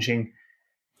changing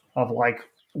of like,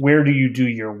 where do you do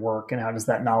your work and how does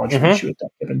that knowledge reach you at that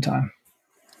given time?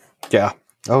 Yeah.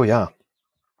 Oh, yeah.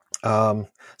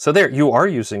 So there, you are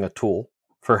using a tool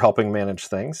for helping manage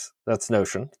things. That's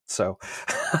Notion. So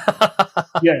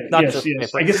Yes.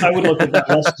 I guess I would look at that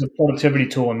less as a productivity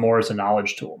tool and more as a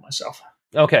knowledge tool myself.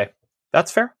 Okay.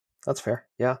 That's fair.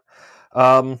 Yeah.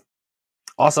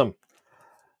 Awesome.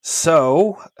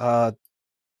 So,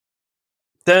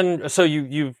 then, so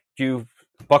you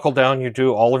buckle down, you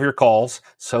do all of your calls.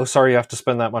 So sorry you have to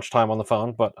spend that much time on the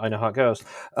phone, but I know how it goes.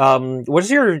 What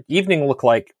does your evening look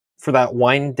like for that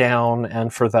wind down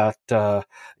and for that,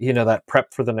 that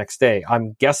prep for the next day?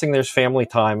 I'm guessing there's family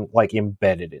time like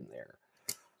embedded in there.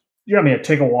 Yeah, I mean, I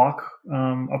take a walk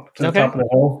up to the top of the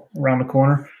hill around the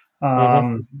corner.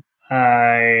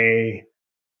 I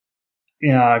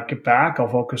get back. I'll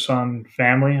focus on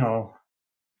family. I'll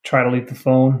try to leave the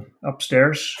phone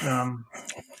upstairs. I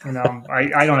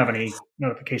don't have any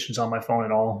notifications on my phone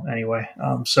at all anyway.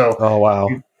 Oh, wow.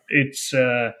 It's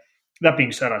that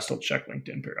being said, I still check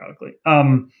LinkedIn periodically.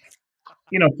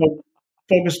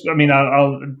 Focus. I mean,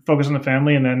 I'll focus on the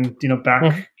family, and then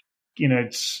back.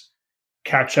 It's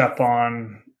catch up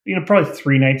on probably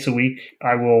 3 nights a week.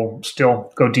 I will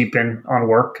still go deep in on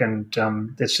work, and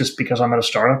it's just because I'm at a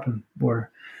startup and we're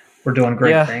doing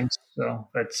great things. So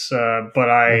that's but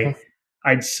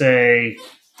I'd say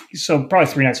so probably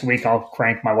 3 nights a week I'll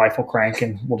crank. My wife will crank,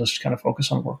 and we'll just kind of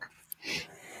focus on work.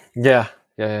 Yeah.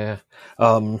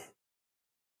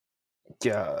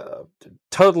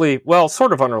 Totally. Well,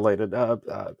 sort of unrelated.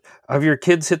 Have your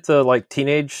kids hit the like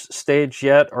teenage stage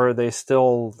yet, or are they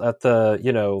still at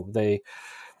the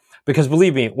because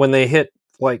believe me, when they hit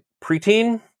like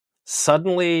preteen,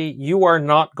 suddenly you are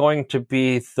not going to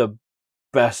be the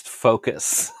best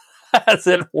focus, as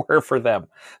it were, for them.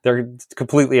 They're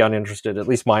completely uninterested. At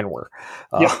least mine were.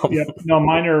 Yeah. No,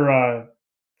 mine are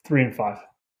 3 and 5.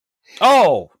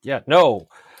 Oh, yeah. No.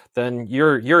 Then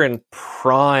you're in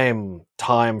prime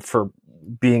time for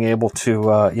being able to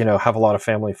have a lot of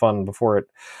family fun before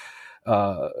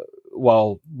it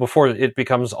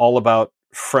becomes all about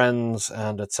friends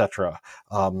and etc.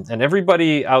 And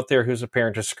everybody out there who's a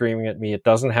parent is screaming at me. It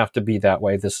doesn't have to be that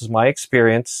way. This is my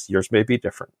experience. Yours may be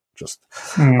different. Just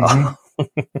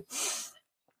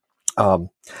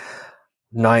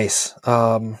nice.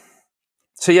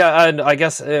 So yeah, and I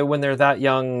guess when they're that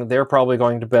young, they're probably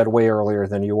going to bed way earlier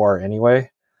than you are anyway.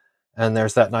 And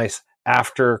there's that nice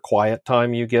after quiet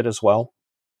time you get as well.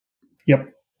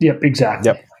 Yep,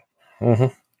 exactly. Yep. Mm-hmm.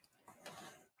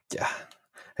 Yeah.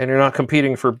 And you're not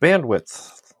competing for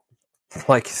bandwidth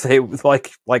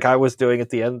like I was doing at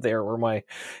the end there, where my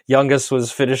youngest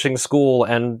was finishing school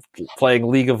and playing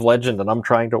League of Legends, and I'm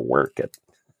trying to work it.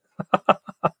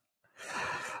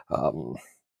 All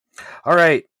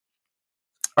right.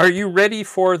 Are you ready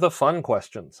for the fun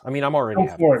questions? I mean, I'm already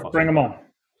having for it. Fun. Bring them on.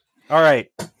 All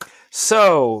right.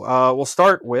 So we'll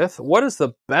start with, what is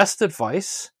the best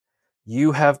advice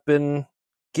you have been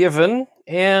given,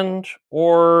 and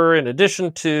or in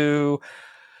addition to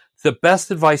the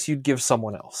best advice you'd give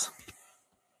someone else?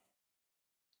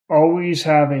 Always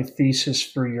have a thesis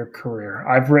for your career.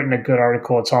 I've written a good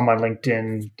article. It's on my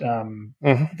LinkedIn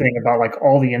thing about like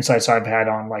all the insights I've had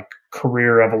on like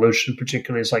career evolution,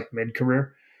 particularly as like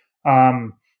mid-career.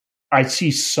 I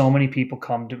see so many people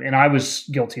come to me, and I was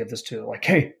guilty of this too. Like,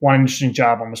 hey, want an interesting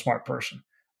job? I'm a smart person.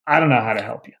 I don't know how to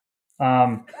help you.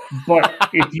 But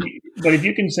if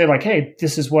you can say like, hey,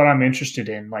 this is what I'm interested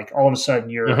in, like all of a sudden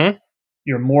you're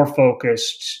more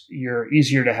focused, you're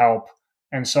easier to help.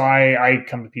 And so I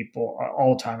come to people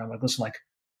all the time. I'm like, listen, like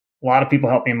a lot of people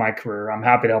help me in my career. I'm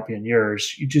happy to help you in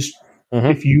yours. You just,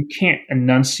 if you can't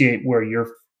enunciate where your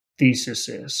thesis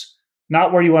is,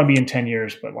 not where you want to be in 10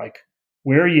 years, but like,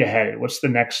 where are you headed? What's the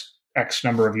next X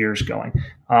number of years going?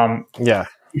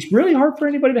 It's really hard for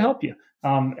anybody to help you.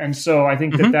 And so I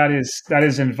think that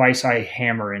is advice I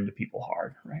hammer into people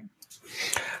hard. Right.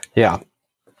 Yeah.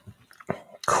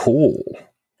 Cool.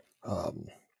 All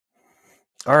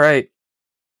right.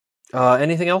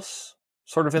 Anything else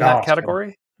sort of in that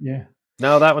category? Yeah.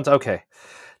 No, that one's okay.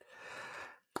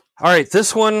 All right.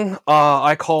 This one,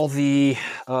 I call the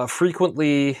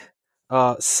frequently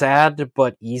sad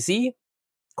but easy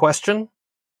question.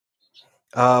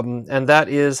 And that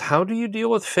is, how do you deal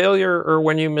with failure or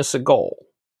when you miss a goal?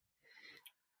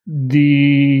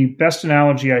 The best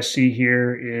analogy I see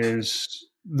here is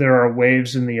there are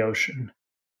waves in the ocean,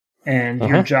 and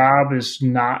your job is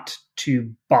not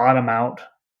to bottom out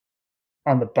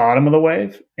on the bottom of the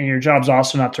wave, and your job's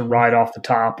also not to ride off the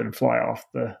top and fly off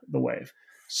the wave.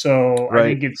 So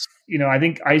I think I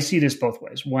think I see this both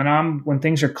ways. When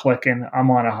things are clicking, I'm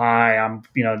on a high.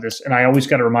 And I always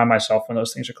got to remind myself when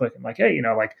those things are clicking, like, hey,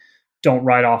 like, don't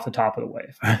ride off the top of the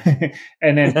wave.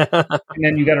 and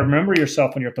then you got to remember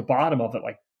yourself when you're at the bottom of it,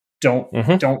 like, don't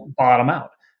bottom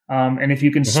out. And if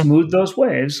you can smooth those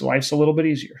waves, life's a little bit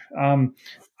easier.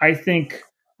 I think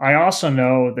I also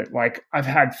know that, like, I've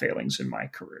had failings in my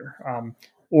career,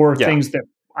 or things that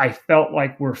I felt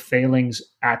like were failings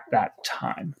at that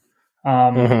time.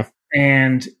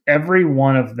 And every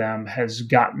one of them has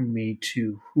gotten me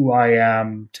to who I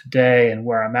am today and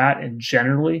where I'm at. And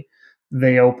generally,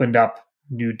 they opened up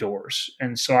new doors.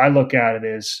 And so I look at it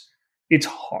as it's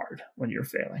hard when you're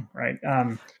failing, right?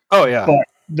 But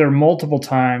there are multiple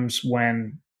times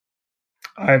when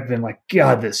I've been like,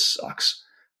 God, this sucks.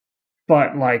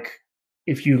 But, like,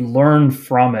 if you learn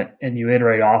from it and you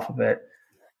iterate off of it,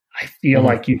 I feel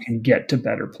like you can get to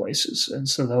better places. And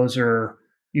so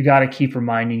you got to keep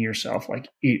reminding yourself, like,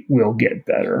 it will get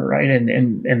better, right?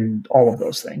 And all of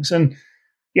those things. And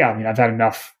I've had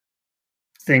enough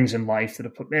things in life that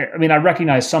have put me, I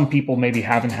recognize some people maybe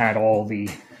haven't had all the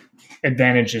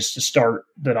advantages to start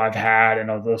that I've had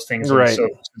and all those things. Right. So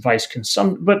advice can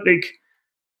but, like,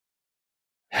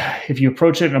 if you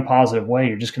approach it in a positive way,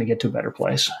 you're just going to get to a better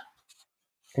place.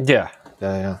 Yeah.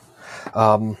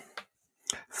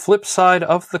 Flip side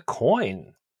of the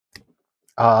coin.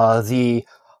 The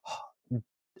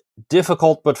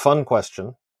difficult but fun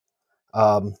question.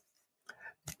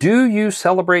 Do you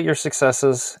celebrate your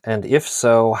successes? And if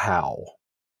so, how?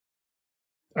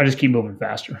 I just keep moving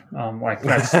faster. Like,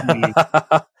 that's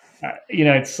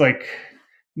it's like,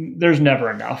 there's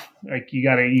never enough. Like, you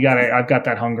gotta, I've got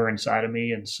that hunger inside of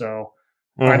me. And so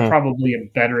I probably am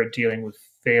better at dealing with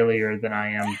failure than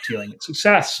I am dealing with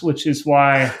success, which is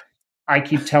why I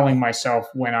keep telling myself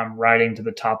when I'm riding to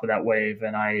the top of that wave,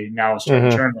 and I now start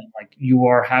journaling, like, you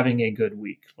are having a good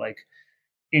week. Like,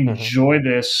 enjoy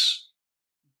this,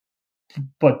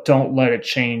 but don't let it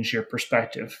change your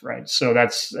perspective, right? So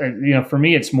that's, for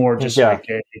me, it's more just like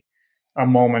a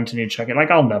moment, and you check it.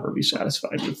 Like, I'll never be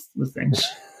satisfied with things.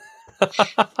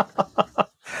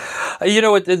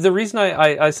 The reason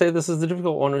I say this is the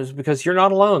difficult one is because you're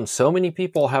not alone. So many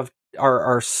people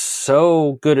are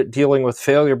so good at dealing with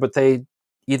failure, but they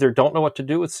either don't know what to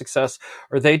do with success,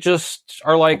 or they just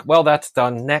are like, well, that's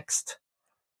done, next.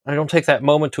 I don't take that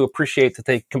moment to appreciate that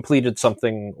they completed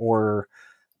something, or,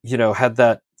 had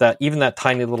that even that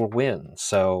tiny little win.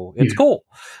 So it's cool.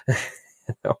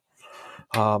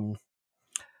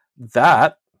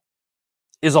 That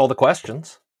is all the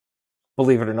questions,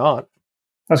 believe it or not.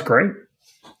 That's great.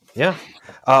 Yeah.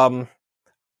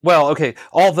 Well, okay.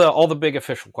 All the big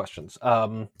official questions.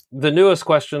 The newest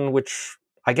question, which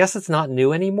I guess it's not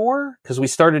new anymore because we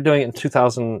started doing it in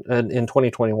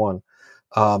 2021,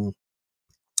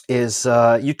 is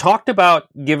you talked about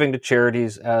giving to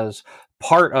charities as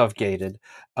part of Gated.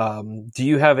 Do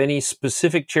you have any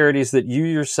specific charities that you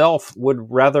yourself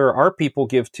would rather our people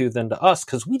give to than to us?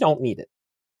 Because we don't need it.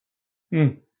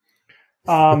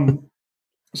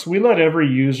 So we let every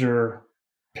user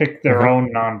pick their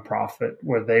own nonprofit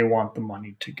where they want the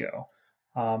money to go.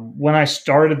 When I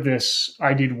started this,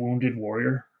 I did Wounded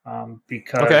Warrior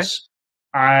because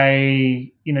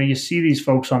you see these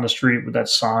folks on the street with that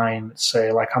sign that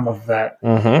say, like, I'm a vet,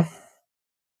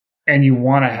 and you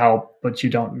want to help, but you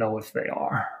don't know if they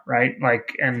are, right?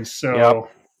 Like, and so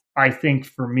I think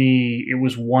for me, it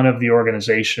was one of the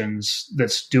organizations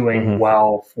that's doing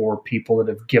well for people that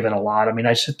have given a lot.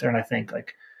 I sit there and I think,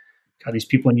 like, God, these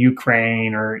people in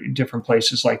Ukraine or different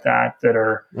places like that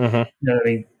are,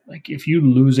 like, if you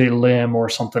lose a limb or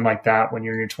something like that when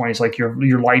you're in your 20s, like,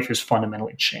 your life is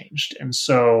fundamentally changed. And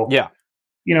so,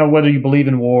 whether you believe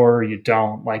in war or you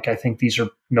don't, like, I think these are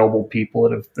noble people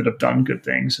that have done good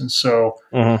things. And so,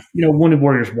 Wounded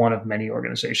Warrior is one of many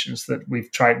organizations that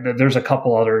we've tried. There's a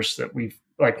couple others that we've,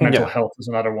 like, mental health is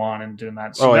another one, and doing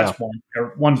that. So that's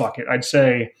one bucket. I'd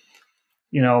say,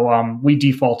 we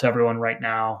default to everyone right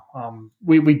now.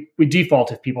 We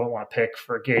default if people don't want to pick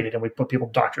for Gated, and we put people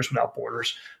Doctors Without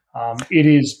Borders. It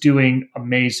is doing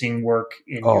amazing work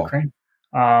in Ukraine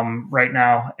right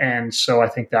now, and so I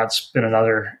think that's been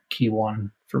another key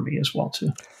one for me as well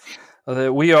too.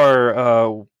 We are,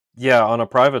 on a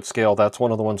private scale, that's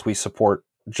one of the ones we support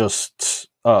just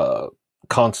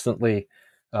constantly.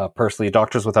 Personally,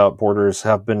 Doctors Without Borders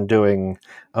have been doing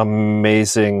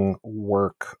amazing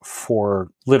work for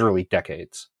literally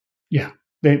decades. Yeah,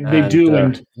 they do.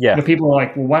 And people are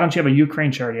like, well, why don't you have a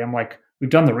Ukraine charity? I'm like, we've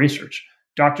done the research.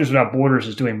 Doctors Without Borders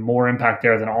is doing more impact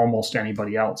there than almost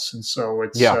anybody else. And so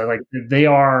it's like they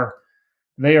are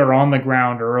on the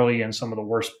ground early in some of the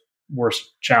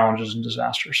worst challenges and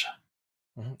disasters.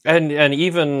 And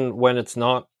even when it's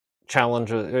not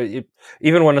challenges,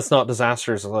 even when it's not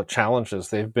disasters, challenges,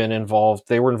 they've been involved.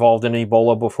 They were involved in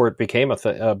Ebola before it became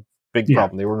a big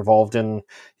problem. They were involved in,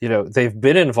 they've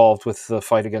been involved with the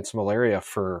fight against malaria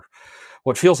for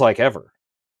what feels like ever.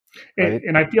 Right?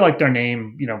 And I feel like their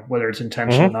name, whether it's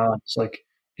intentional or not, it's like,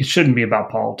 it shouldn't be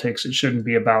about politics. It shouldn't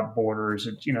be about borders.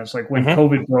 It's like when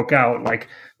COVID broke out, like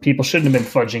people shouldn't have been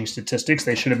fudging statistics.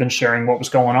 They should have been sharing what was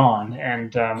going on.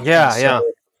 And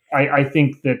I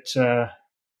think that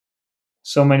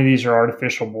so many of these are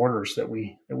artificial borders that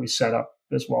we set up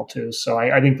as well too. So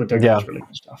I think what they're doing is really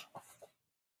good stuff.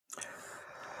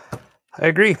 I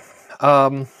agree.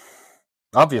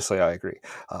 Obviously, I agree.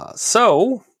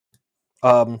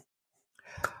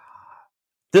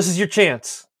 This is your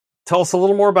chance. Tell us a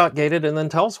little more about Gated, and then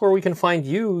tell us where we can find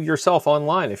you yourself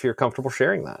online if you're comfortable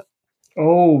sharing that.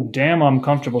 Oh, damn, I'm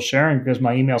comfortable sharing because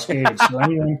my email's gated. So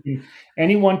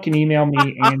anyone can email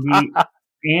me,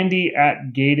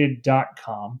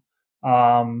 Andy@gated.com.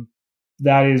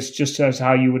 That is just as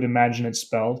how you would imagine it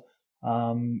spelled.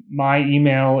 My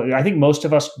email, I think most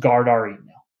of us guard our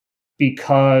email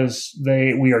because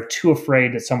we are too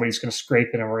afraid that somebody's going to scrape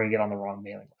it and we're going to get on the wrong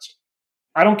mailing list.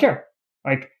 I don't care.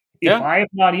 Like, if I have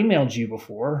not emailed you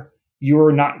before,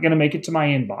 you're not going to make it to my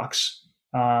inbox.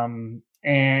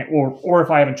 Or if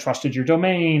I haven't trusted your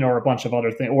domain or a bunch of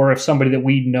other things, or if somebody that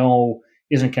we know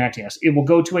isn't connecting us, it will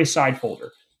go to a side folder.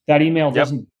 That email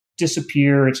doesn't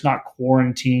disappear. It's not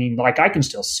quarantined. Like, I can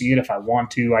still see it if I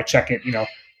want to. I check it,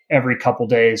 every couple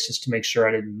days just to make sure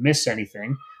I didn't miss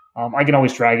anything. I can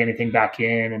always drag anything back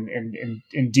in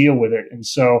and deal with it. And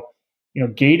so,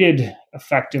 Gated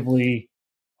effectively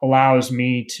allows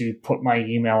me to put my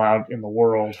email out in the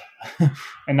world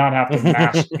and not have to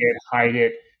mask it, hide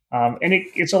it. And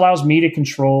it allows me to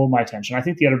control my attention. I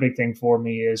think the other big thing for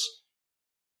me is,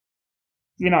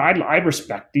 I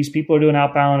respect these people who are doing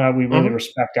outbound. We really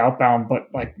respect outbound, but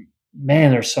like,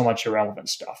 man, there's so much irrelevant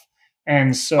stuff.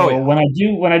 And so when I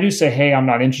do say, hey, I'm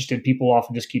not interested, people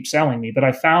often just keep selling me. But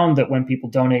I found that when people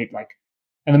donate,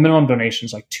 and the minimum donation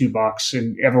is like $2,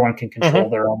 and everyone can control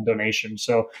their own donation.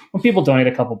 So when people donate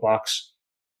a couple bucks,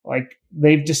 like,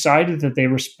 they've decided that they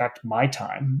respect my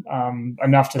time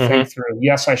enough to think through,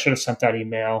 yes, I should have sent that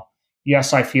email.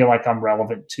 Yes, I feel like I'm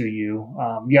relevant to you.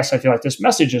 Yes, I feel like this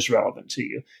message is relevant to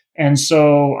you. And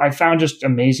so I found just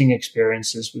amazing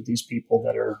experiences with these people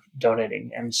that are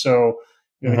donating. And so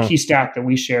the key stat that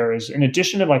we share is, in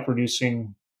addition to like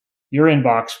reducing your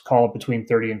inbox, call it between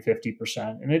 30 and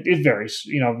 50%. And it varies,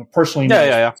 personal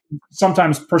emails.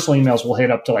 Sometimes personal emails will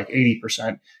hit up to like 80%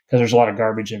 because there's a lot of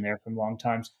garbage in there from long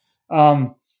times.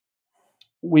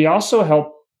 We also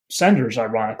help senders,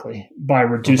 ironically, by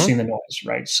reducing the noise,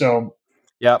 right? So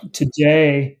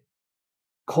today,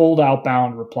 cold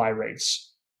outbound reply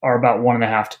rates are about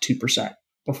 1.5 to 2%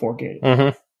 before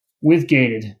Gated. With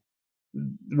Gated,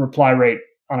 the reply rate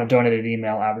on a donated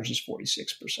email averages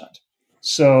 46%.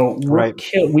 So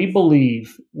we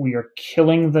believe we are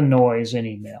killing the noise in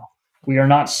email. We are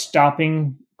not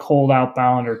stopping cold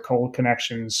outbound or cold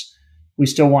connections. We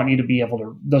still want you to be able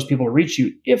to, those people to reach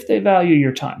you if they value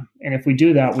your time. And if we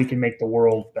do that, we can make the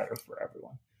world better for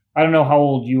everyone. I don't know how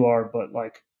old you are, but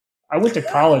like, I went to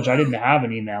college. I didn't have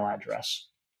an email address.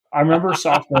 I remember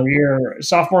sophomore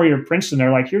year Princeton,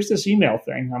 they're like, here's this email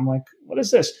thing. I'm like, what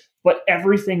is this? But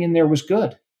everything in there was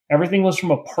good. Everything was from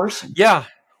a person. Yeah.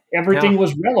 Everything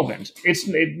was relevant.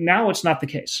 Now it's not the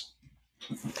case.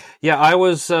 Yeah, I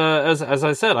was, as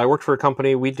I said, I worked for a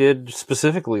company. We did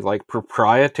specifically like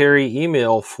proprietary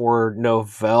email for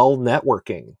Novell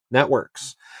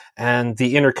networks and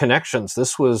the interconnections.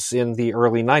 This was in the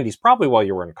early 90s, probably while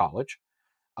you were in college.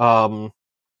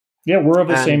 Yeah, we're of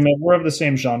the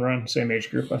same genre and same age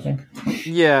group, I think.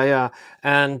 Yeah.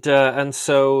 And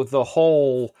so the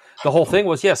whole thing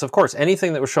was, yes, of course,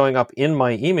 anything that was showing up in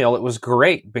my email, it was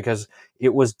great because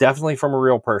it was definitely from a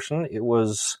real person. It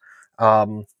was,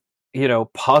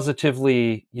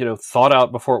 positively, thought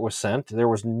out before it was sent. There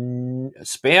was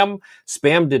spam.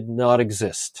 Spam did not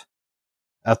exist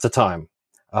at the time.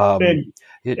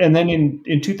 And then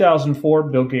in 2004,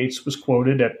 Bill Gates was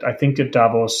quoted at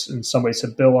Davos, and somebody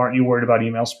said, "Bill, aren't you worried about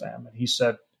email spam?" And he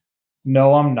said,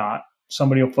 "No, I'm not.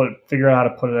 Somebody will figure out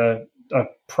how to put a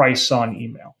price on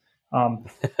email." A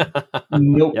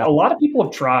lot of people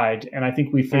have tried, and I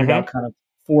think we figured out kind of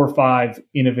 4 or 5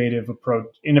 innovative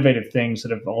things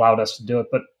that have allowed us to do it.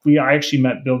 But I actually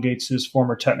met Bill Gates'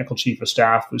 former technical chief of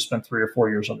staff, who spent 3 or 4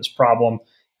 years on this problem,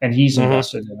 and he's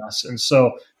invested in us. And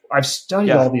so I've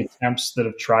studied all the attempts that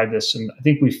have tried this, and I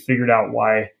think we figured out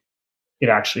why it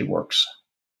actually works.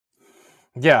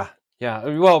 Yeah.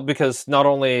 Well, because not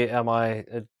only am I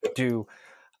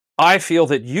I feel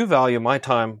that you value my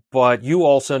time, but you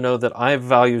also know that I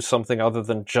value something other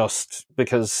than just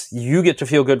because you get to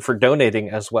feel good for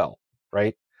donating as well,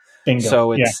 right? Bingo.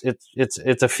 So Yeah.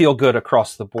 it's a feel good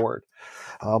across the board.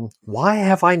 Why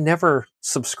have I never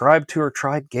subscribed to or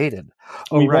tried Gated?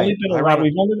 Oh, We've right.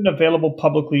 we've only been available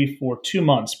publicly for 2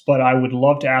 months, but I would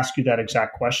love to ask you that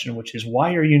exact question, which is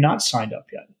why are you not signed up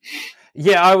yet?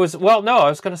 Yeah, I was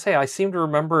going to say, I seem to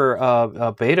remember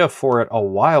a beta for it a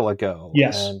while ago.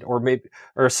 Yes. Or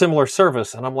a similar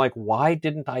service. And I'm like, why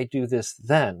didn't I do this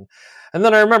then? And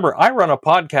then I remember I run a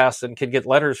podcast and can get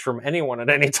letters from anyone at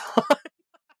any time.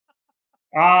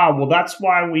 Well, that's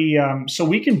why so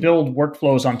we can build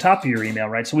workflows on top of your email,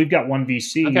 right? So we've got one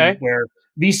VC Okay. where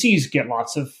VCs get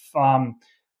lots of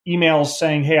emails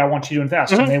saying, "Hey, I want you to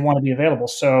invest," and they want to be available.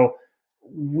 So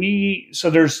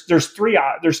there's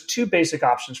there's two basic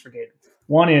options for Gator.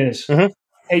 One is,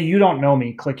 "Hey, you don't know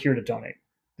me. Click here to donate."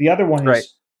 The other one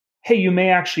is, "Hey, you may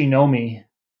actually know me,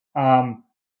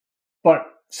 but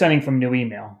sending from new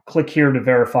email. Click here to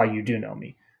verify you do know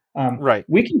me."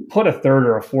 We can put a third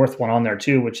or a fourth one on there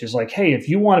too, which is like, hey, if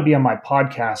you want to be on my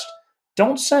podcast,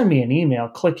 don't send me an email.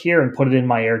 Click here and put it in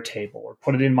my Airtable or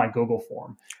put it in my Google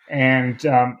form. And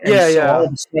all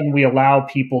of a sudden we allow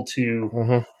people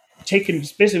to take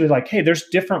it basically like, hey, there's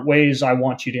different ways I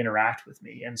want you to interact with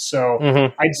me. And so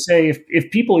I'd say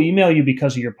if people email you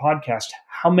because of your podcast,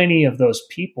 how many of those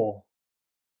people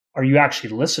are you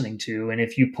actually listening to? And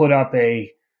if you put up a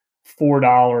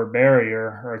 $4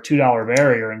 barrier or a $2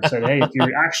 barrier and said, hey,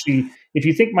 if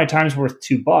you think my time's worth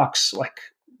 $2, like,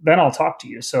 then I'll talk to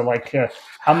you. So like,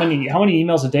 how many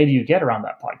emails a day do you get around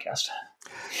that podcast?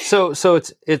 So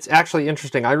it's actually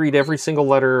interesting. I read every single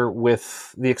letter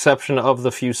with the exception of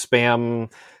the few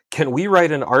spam. Can we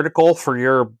write an article for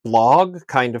your blog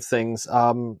kind of things?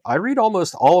 I read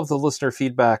almost all of the listener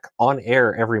feedback on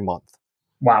air every month.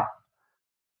 Wow.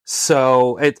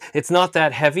 So it's not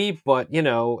that heavy, but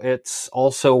it's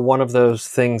also one of those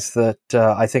things that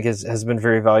I think has been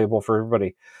very valuable for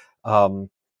everybody to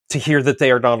hear that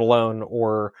they are not alone,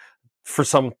 or for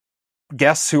some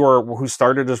guests who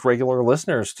started as regular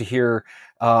listeners to hear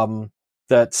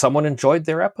that someone enjoyed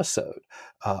their episode.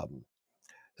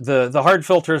 The hard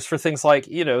filters for things like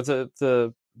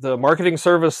the marketing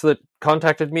service that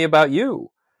contacted me about you.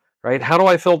 Right? How do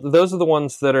I filter? Those are the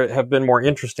ones that have been more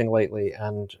interesting lately,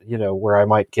 and where I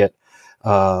might get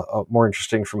more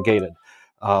interesting from Gated.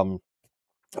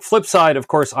 Flip side, of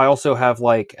course, I also have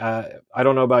I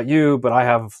don't know about you, but I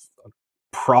have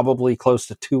probably close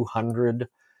to 200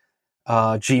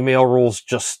 Gmail rules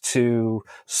just to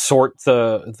sort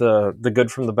the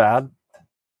good from the bad.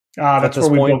 That's where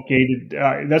we built Gated.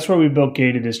 That's where we built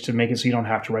Gated, is to make it so you don't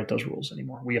have to write those rules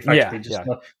anymore. We effectively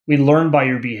we learn by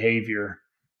your behavior.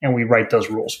 And we write those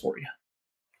rules for you.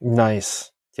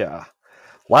 Nice. Yeah.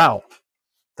 Wow.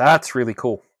 That's really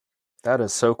cool. That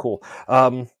is so cool.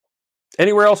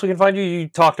 Anywhere else we can find you? You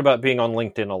talked about being on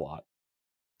LinkedIn a lot.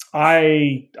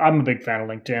 I'm a big fan of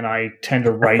LinkedIn. I tend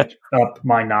to write up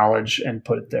my knowledge and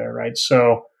put it there, right?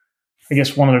 So I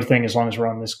guess one other thing, as long as we're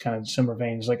on this kind of similar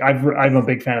vein, is like I'm a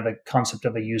big fan of the concept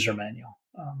of a user manual,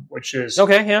 which is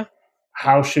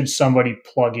how should somebody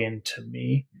plug into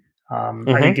me?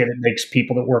 I think it makes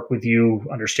people that work with you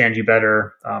understand you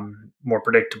better, more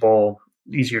predictable,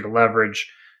 easier to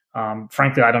leverage.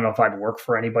 Frankly, I don't know if I'd work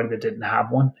for anybody that didn't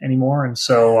have one anymore. And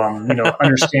so,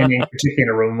 understanding, particularly in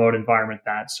a remote environment,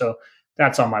 so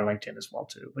that's on my LinkedIn as well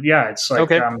too. But yeah, it's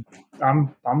like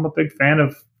I'm a big fan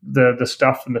of the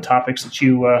stuff and the topics that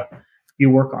you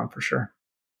work on for sure.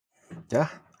 Yeah,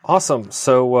 awesome.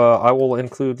 So I will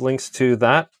include links to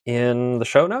that in the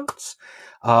show notes.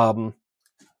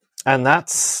 And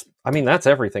that's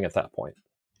everything at that point.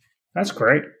 That's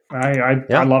great.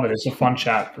 I love it. It's a fun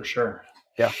chat for sure.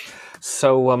 Yeah.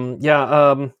 So,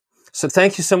 so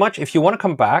thank you so much. If you want to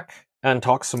come back and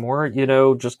talk some more,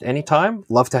 just anytime,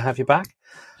 love to have you back.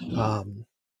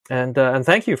 And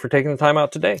thank you for taking the time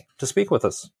out today to speak with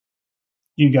us.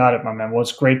 You got it, my man. Well,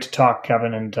 it's great to talk,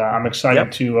 Kevin, and I'm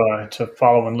excited to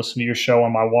follow and listen to your show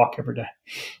on my walk every day.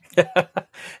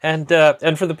 And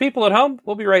for the people at home,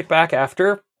 we'll be right back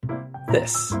after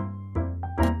this.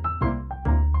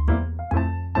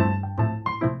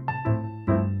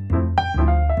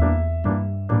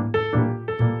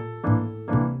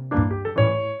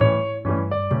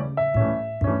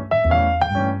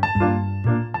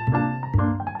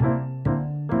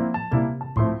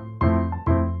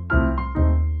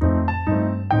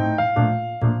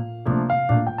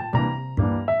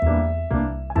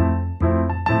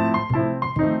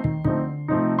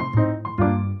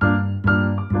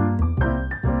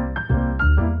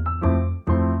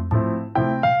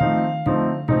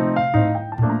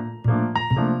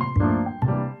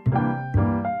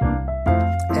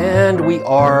 And we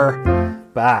are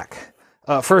back.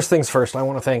 First things first, I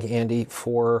want to thank Andy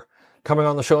for coming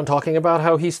on the show and talking about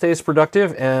how he stays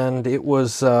productive, and it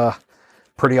was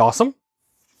pretty awesome.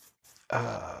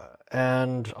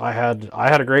 And I had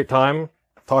a great time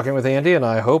talking with Andy, and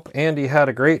I hope Andy had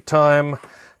a great time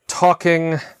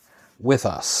talking with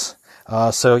us.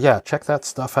 So yeah, check that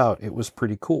stuff out. It was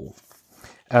pretty cool.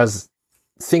 As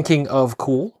thinking of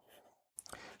cool,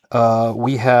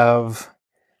 we have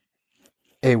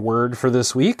a word for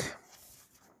this week.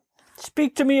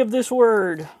 Speak to me of this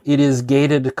word. It is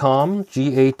gatedcom,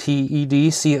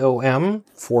 GATEDCOM,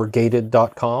 for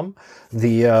gated.com,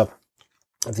 the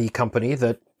company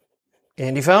that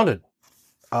Andy founded.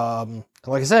 Like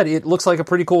I said, it looks like a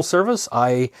pretty cool service.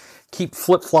 I keep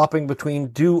flip-flopping between,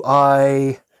 do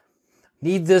I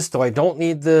need this? Do I don't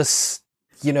need this?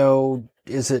 You know,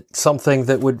 is it something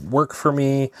that would work for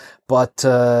me? But,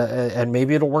 and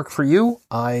maybe it'll work for you.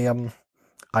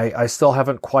 I still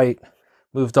haven't quite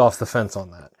moved off the fence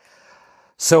on that.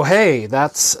 So, hey,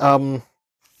 that's the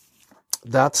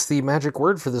magic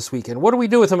word for this week. And what do we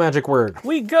do with the magic word?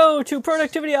 We go to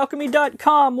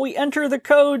productivityalchemy.com. We enter the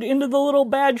code into the little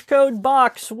badge code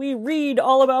box. We read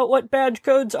all about what badge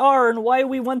codes are and why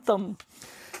we want them.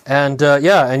 And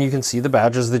and you can see the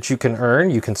badges that you can earn.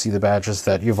 You can see the badges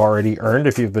that you've already earned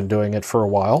if you've been doing it for a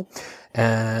while.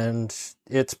 And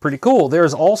it's pretty cool.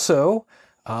 There's also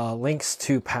links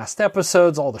to past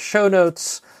episodes, all the show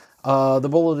notes, the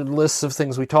bulleted lists of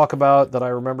things we talk about that I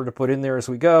remember to put in there as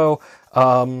we go.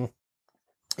 They're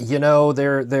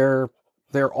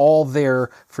all there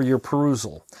for your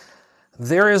perusal.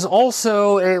 There is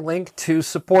also a link to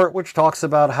support, which talks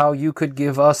about how you could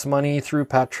give us money through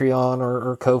Patreon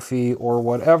or Ko-fi or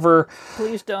whatever.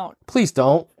 Please don't. Please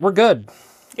don't. We're good.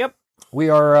 Yep.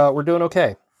 We're doing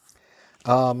okay.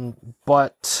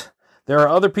 But there are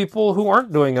other people who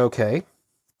aren't doing okay.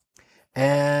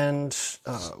 And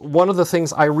one of the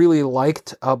things I really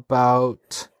liked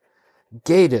about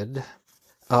Gated,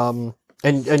 and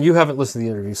you haven't listened to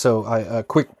the interview, so a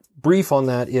quick brief on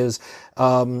that is,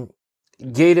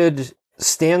 Gated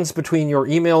stands between your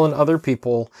email and other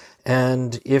people,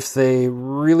 and if they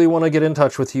really want to get in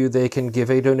touch with you, they can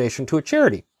give a donation to a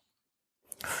charity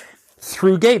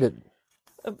through Gated.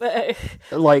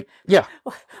 Like, yeah.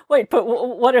 Wait, but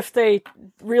what if they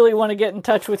really want to get in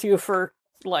touch with you for,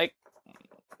 like,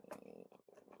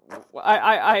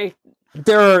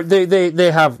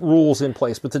 They have rules in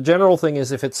place, but the general thing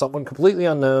is if it's someone completely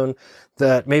unknown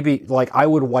that maybe, like, I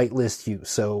would whitelist you,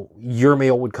 so your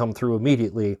mail would come through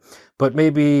immediately, but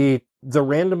maybe the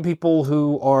random people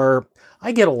who are,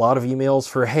 I get a lot of emails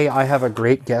for, hey, I have a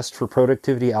great guest for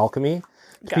Productivity Alchemy.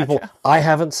 Gotcha. People I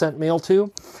haven't sent mail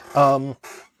to.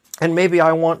 And maybe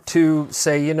I want to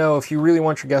say, if you really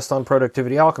want your guest on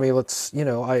Productivity Alchemy, let's,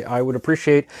 I would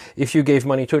appreciate if you gave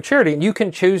money to a charity, and you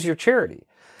can choose your charity.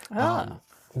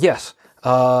 Yes.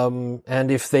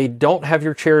 And if they don't have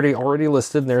your charity already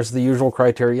listed, and there's the usual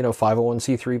criteria,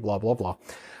 501c3, blah, blah, blah,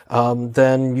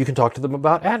 then you can talk to them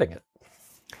about adding it.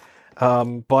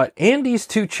 But Andy's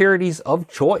two charities of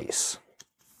choice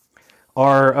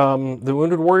are the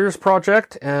Wounded Warriors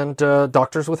Project and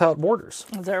Doctors Without Borders.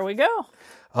 There we go.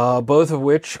 Both of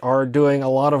which are doing a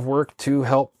lot of work to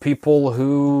help people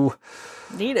who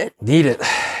need it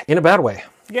in a bad way.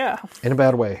 Yeah. In a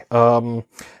bad way.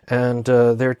 And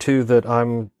they're two that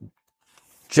I'm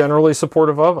generally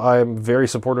supportive of. I'm very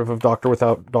supportive of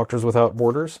Doctors Without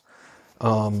Borders.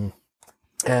 And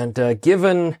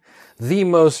given the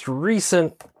most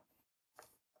recent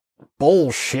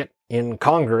bullshit in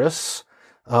Congress,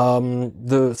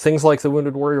 the things like the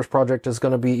Wounded Warriors Project is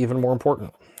going to be even more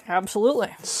important.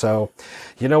 Absolutely. So,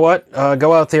 you know what?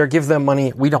 Go out there, give them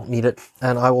money. We don't need it.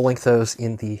 And I will link those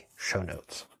in the show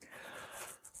notes.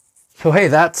 So, hey,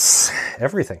 that's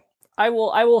everything. I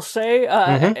will say,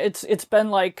 it's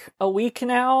been like a week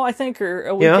now, I think, or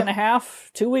a week and a half,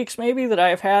 2 weeks maybe, that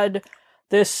I've had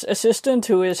this assistant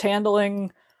who is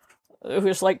triaging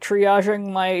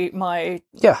my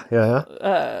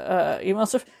email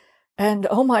stuff. And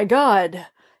oh my God,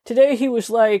 today he was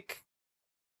like,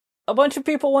 a bunch of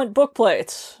people want book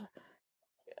plates.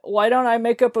 Why don't I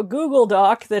make up a Google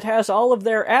Doc that has all of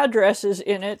their addresses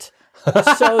in it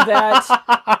so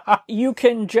that you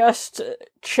can just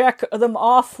check them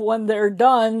off when they're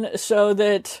done so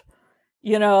that,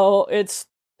 it's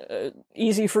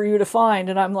easy for you to find?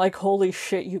 And I'm like, holy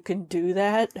shit, you can do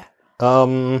that?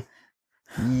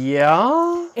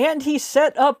 Yeah. And he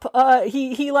set up,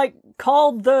 he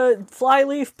called the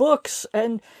Flyleaf Books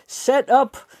and set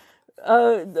up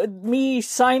me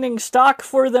signing stock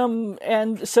for them,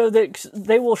 and so that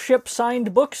they will ship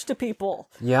signed books to people.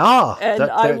 Yeah. And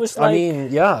I was like, I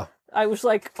mean, yeah. I was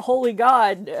like, holy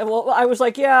God. Well, I was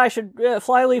like, yeah, I should,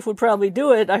 Flyleaf would probably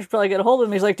do it. I should probably get a hold of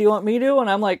him. He's like, do you want me to? And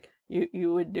I'm like,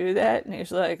 you would do that? And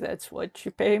he's like, that's what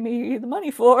you pay me the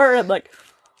money for. I'm like,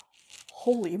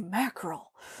 holy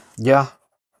mackerel. Yeah.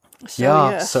 So, yeah.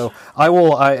 yes. So I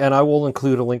will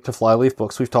include a link to Flyleaf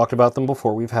books. We've talked about them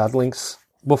before. We've had links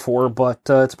before, but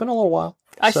it's been a little while.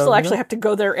 I still actually have to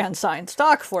go there and sign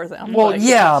stock for them. Well,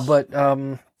 yeah, but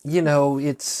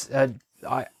it's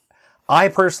I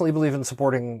personally believe in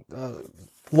supporting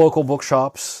local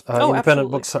bookshops, independent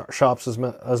bookshops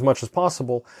as much as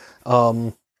possible.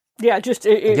 Yeah, just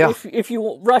if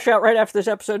you rush out right after this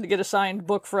episode to get a signed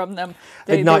book from them,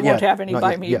 they won't have any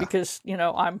by me because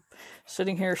I'm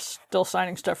sitting here still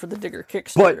signing stuff for the Digger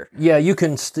Kickstarter. But yeah, you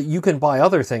can buy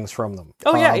other things from them.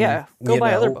 Oh yeah, go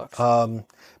buy other books.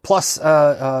 Plus,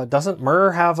 doesn't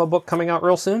Murr have a book coming out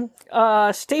real soon?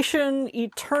 Station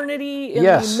Eternity in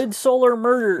the Mid-Solar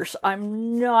Murders.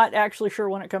 I'm not actually sure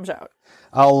when it comes out.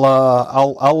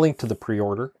 I'll link to the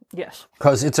pre-order. Yes,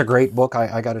 because it's a great book.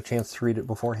 I got a chance to read it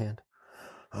beforehand,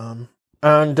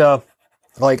 and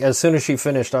as soon as she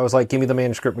finished, I was like, "Give me the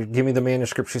manuscript. Give me the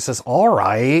manuscript." She says, "All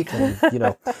right," and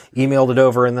emailed it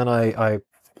over, and then I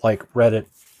read it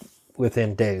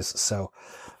within days. So,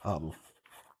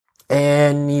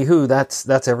 anywho,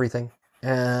 that's everything.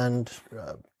 And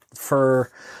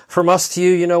from us to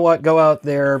you, you know what? Go out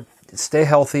there, stay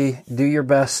healthy, do your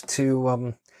best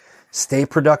to stay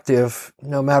productive,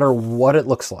 no matter what it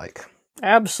looks like.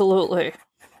 Absolutely.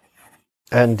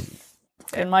 And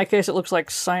in my case, it looks like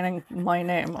signing my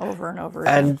name over and over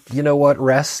again. And you know what?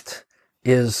 Rest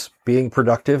is being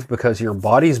productive because your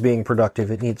body's being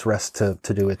productive. It needs rest to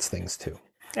do its things too.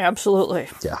 Absolutely.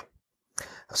 Yeah.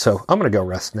 So I'm going to go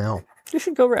rest now. You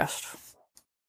should go rest.